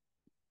 it's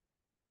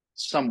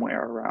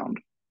somewhere around.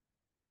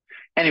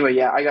 Anyway,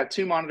 yeah, I got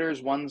two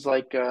monitors. One's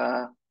like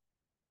I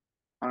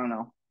don't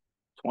know,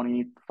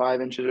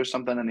 25 inches or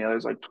something, and the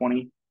other's like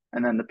 20,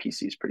 and then the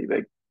PC is pretty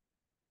big.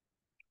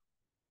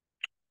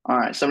 All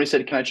right. Somebody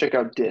said, "Can I check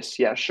out Dis?"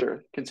 Yeah,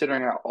 sure.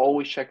 Considering I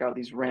always check out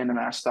these random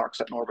ass stocks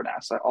that Norbert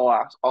asks,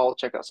 I'll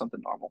check out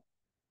something normal.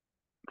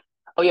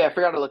 Oh yeah, I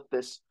forgot to look at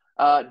this.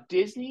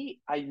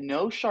 Disney, I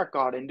know Shark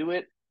got into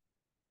it.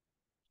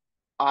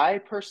 I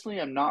personally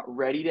am not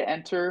ready to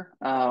enter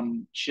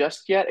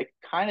just yet. It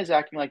kind of is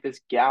acting like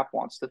this gap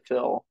wants to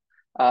fill,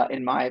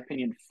 in my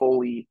opinion,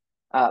 fully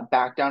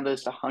back down to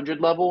this 100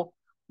 level.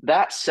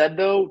 That said,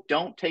 though,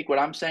 don't take what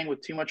I'm saying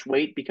with too much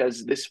weight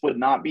because this would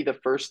not be the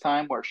first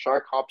time where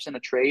Shark hops in a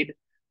trade.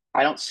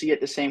 I don't see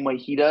it the same way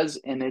he does,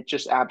 and it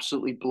just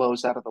absolutely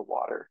blows out of the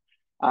water.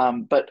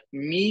 But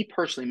me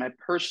personally, my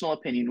personal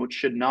opinion, which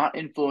should not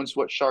influence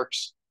what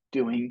Shark's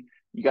doing,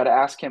 you got to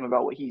ask him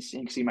about what he's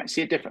seeing because he might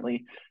see it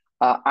differently.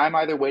 I'm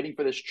either waiting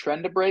for this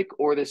trend to break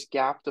or this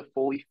gap to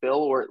fully fill,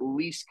 or at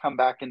least come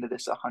back into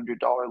this $100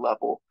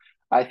 level.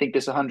 I think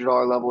this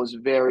 $100 level is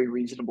very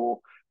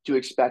reasonable to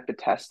expect a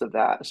test of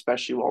that,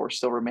 especially while we're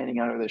still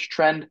remaining under this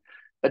trend.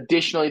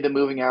 Additionally, the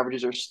moving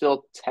averages are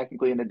still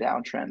technically in a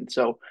downtrend.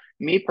 So,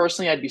 me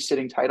personally, I'd be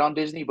sitting tight on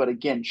Disney, but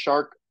again,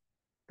 Shark,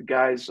 the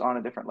guy's on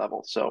a different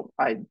level. So,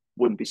 I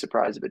wouldn't be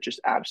surprised if it just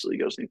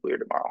absolutely goes nuclear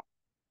tomorrow.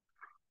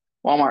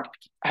 Walmart,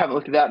 I haven't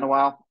looked at that in a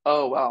while.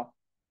 Oh, wow.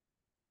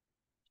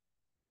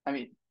 I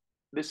mean,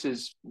 this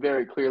is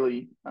very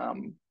clearly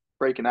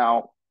breaking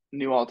out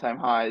new all-time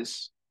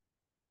highs.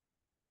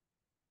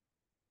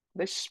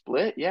 They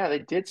split? Yeah, they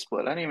did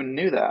split. I didn't even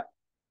knew that.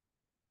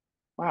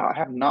 Wow, I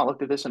have not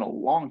looked at this in a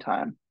long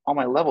time. All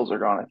my levels are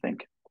gone, I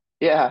think.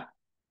 Yeah,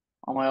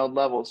 all my old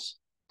levels.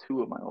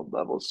 Two of my old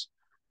levels.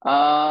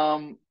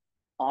 Um,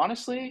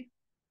 honestly,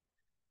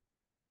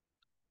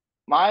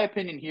 my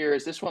opinion here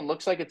is this one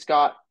looks like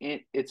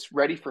it's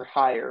ready for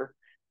higher.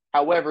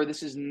 However,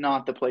 this is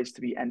not the place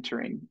to be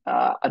entering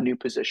a new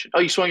position. Oh,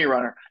 you swung your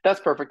runner. That's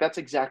perfect. That's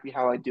exactly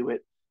how I do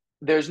it.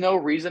 There's no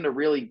reason to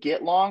really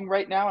get long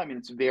right now. I mean,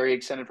 it's very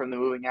extended from the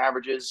moving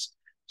averages.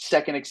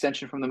 Second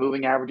extension from the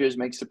moving averages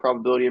makes the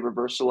probability of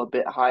reversal a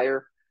bit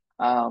higher.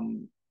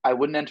 I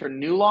wouldn't enter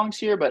new longs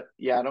here, but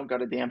yeah, I don't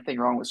got a damn thing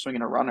wrong with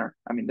swinging a runner.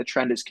 I mean, the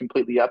trend is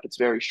completely up. It's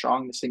very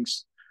strong. This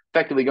thing's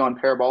effectively going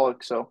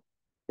parabolic. So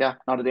yeah,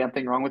 not a damn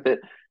thing wrong with it.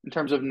 In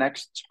terms of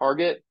next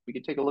target, we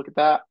could take a look at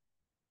that.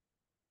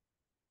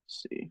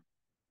 Let's see.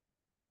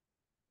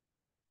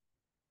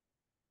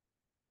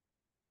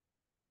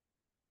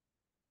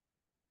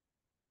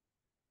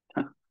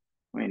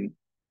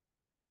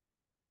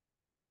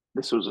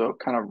 this was a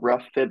kind of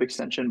rough fib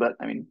extension, but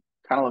I mean,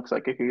 kind of looks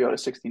like it could go to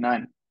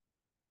 69.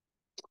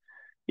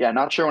 Yeah,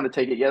 not sure when to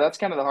take it. Yeah, that's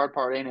kind of the hard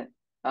part, ain't it?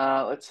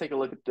 Let's take a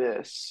look at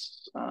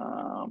this.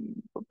 I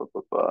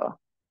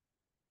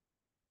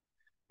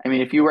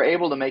mean, if you were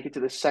able to make it to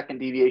the second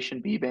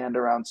deviation B band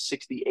around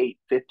 68.50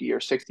 or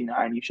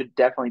 69, you should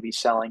definitely be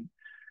selling.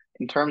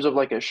 In terms of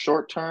like a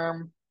short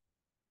term,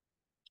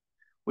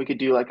 we could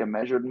do like a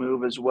measured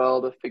move as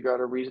well to figure out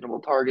a reasonable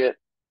target.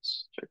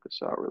 Let's check this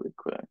out really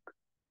quick.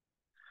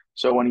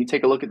 So when you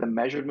take a look at the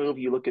measured move,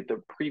 you look at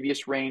the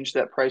previous range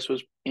that price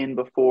was in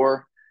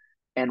before,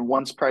 and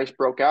once price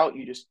broke out,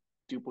 you just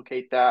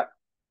duplicate that.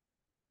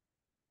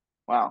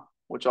 Wow,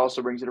 which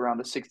also brings it around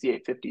to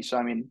 68.50. So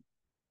I mean,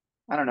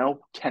 I don't know,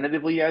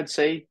 tentatively I'd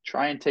say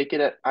try and take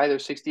it at either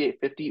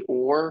 68.50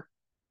 or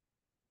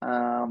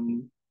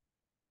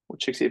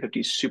which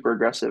 68.50 is super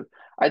aggressive.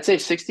 I'd say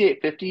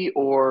 68.50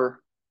 or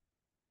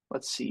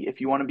let's see,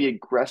 if you want to be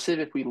aggressive,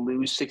 if we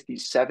lose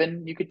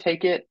 67, you could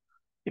take it.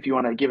 If you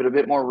want to give it a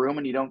bit more room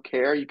and you don't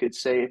care, you could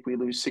say if we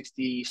lose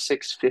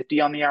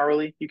 66.50 on the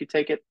hourly, you could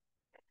take it.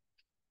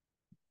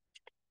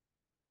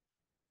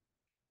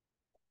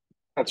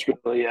 That's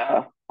really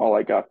all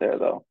I got there,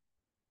 though.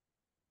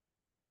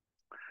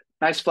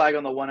 Nice flag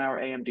on the 1 hour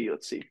AMD.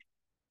 Let's see.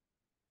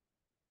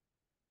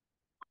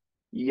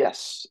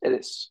 Yes, it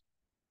is.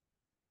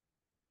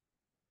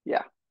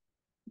 Yeah,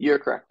 you're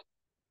correct.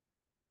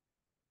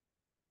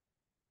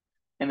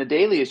 And the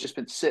daily has just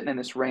been sitting in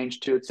this range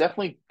too. It's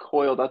definitely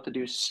coiled up to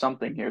do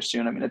something here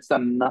soon. I mean, it's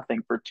done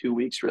nothing for 2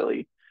 weeks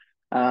really.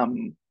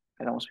 I'd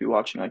almost be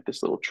watching like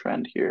this little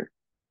trend here.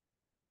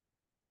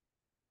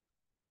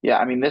 Yeah,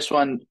 I mean, this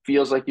one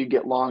feels like you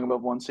get long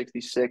above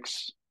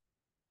 166.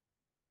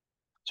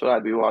 That's what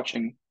I'd be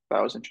watching if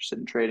I was interested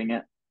in trading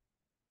it.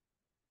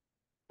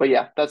 But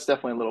yeah, that's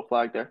definitely a little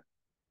flag there.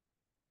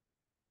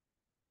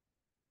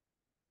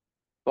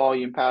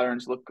 Volume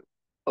patterns look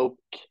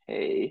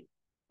okay.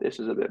 This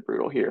is a bit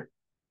brutal here.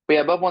 But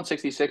yeah, above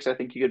 166, I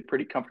think you could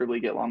pretty comfortably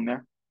get long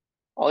there.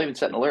 I'll even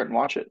set an alert and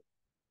watch it.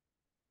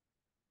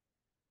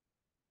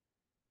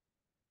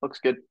 Looks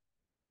good.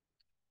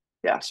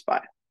 Yeah,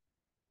 SPY.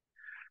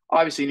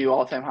 Obviously, new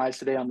all-time highs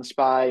today on the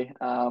SPY.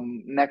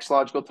 Next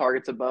logical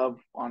targets above.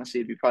 Honestly,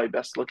 it'd be probably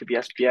best to look at the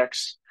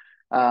SPX.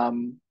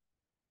 Um,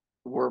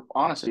 we're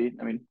honestly,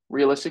 I mean,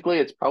 realistically,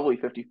 it's probably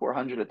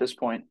 5,400 at this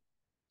point.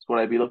 That's what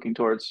I'd be looking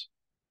towards.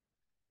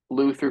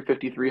 Blew through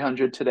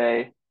 5,300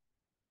 today.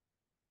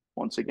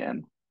 Once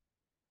again,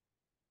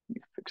 let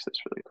me fix this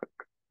really quick.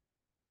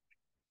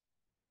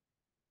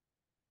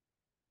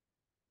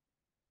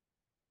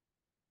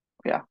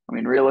 Yeah, I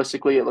mean,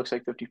 realistically, it looks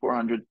like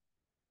 5,400.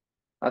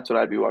 That's what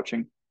I'd be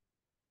watching.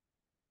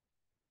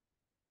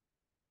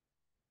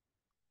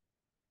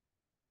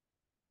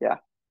 Yeah,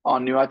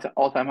 on new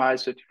all-time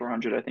highs,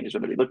 5,400, I think is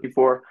what I'd be looking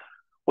for.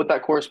 What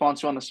that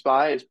corresponds to on the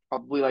SPY is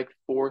probably like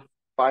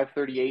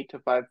 538 to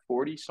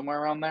 540, somewhere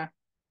around there.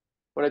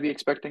 What I'd be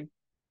expecting.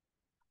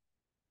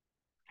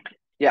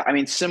 Yeah, I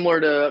mean,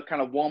 similar to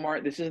kind of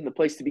Walmart, this isn't the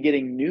place to be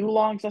getting new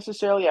longs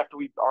necessarily after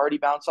we've already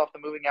bounced off the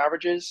moving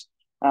averages.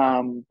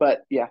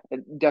 But yeah,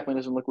 it definitely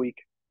doesn't look weak.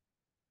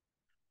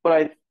 But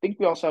I think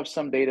we also have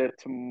some data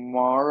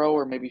tomorrow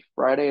or maybe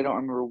Friday. I don't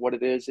remember what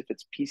it is. If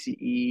it's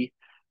PCE,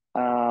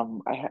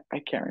 I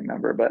can't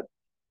remember. But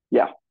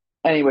yeah.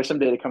 Anyway, some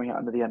data coming out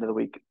into the end of the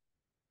week.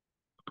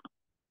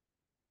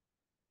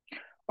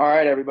 All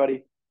right,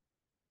 everybody.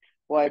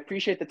 Well, I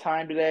appreciate the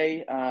time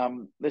today.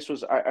 This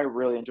was I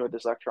really enjoyed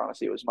this lecture.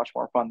 Honestly, it was much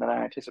more fun than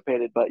I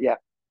anticipated. But yeah,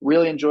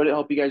 really enjoyed it.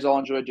 Hope you guys all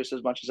enjoyed just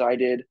as much as I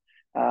did.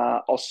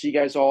 I'll see you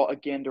guys all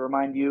again to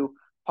remind you.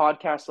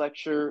 Podcast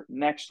lecture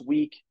next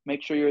week.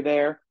 Make sure you're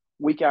there.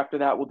 Week after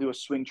that, we'll do a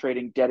swing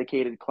trading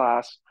dedicated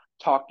class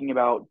talking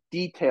about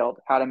detailed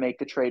how to make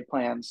the trade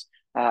plans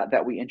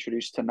that we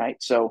introduced tonight.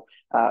 So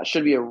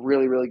should be a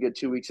really, really good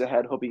 2 weeks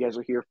ahead. Hope you guys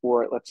are here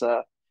for it. Let's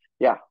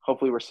yeah,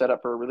 hopefully we're set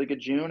up for a really good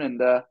June.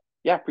 And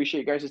yeah,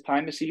 appreciate you guys'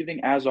 time this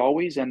evening as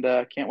always, and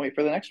can't wait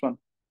for the next one.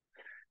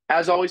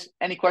 As always,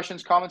 any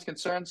questions, comments,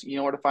 concerns, you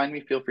know where to find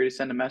me. Feel free to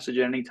send a message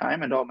at any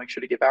time, and I'll make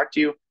sure to get back to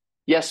you.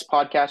 Yes,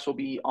 podcast will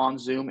be on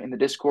Zoom in the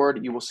Discord.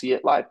 You will see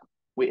it live.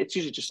 It's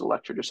usually just a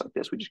lecture just like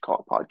this. We just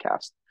call it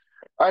podcast.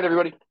 All right,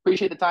 everybody.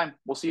 Appreciate the time.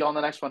 We'll see you on the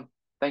next one.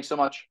 Thanks so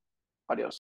much. Adios.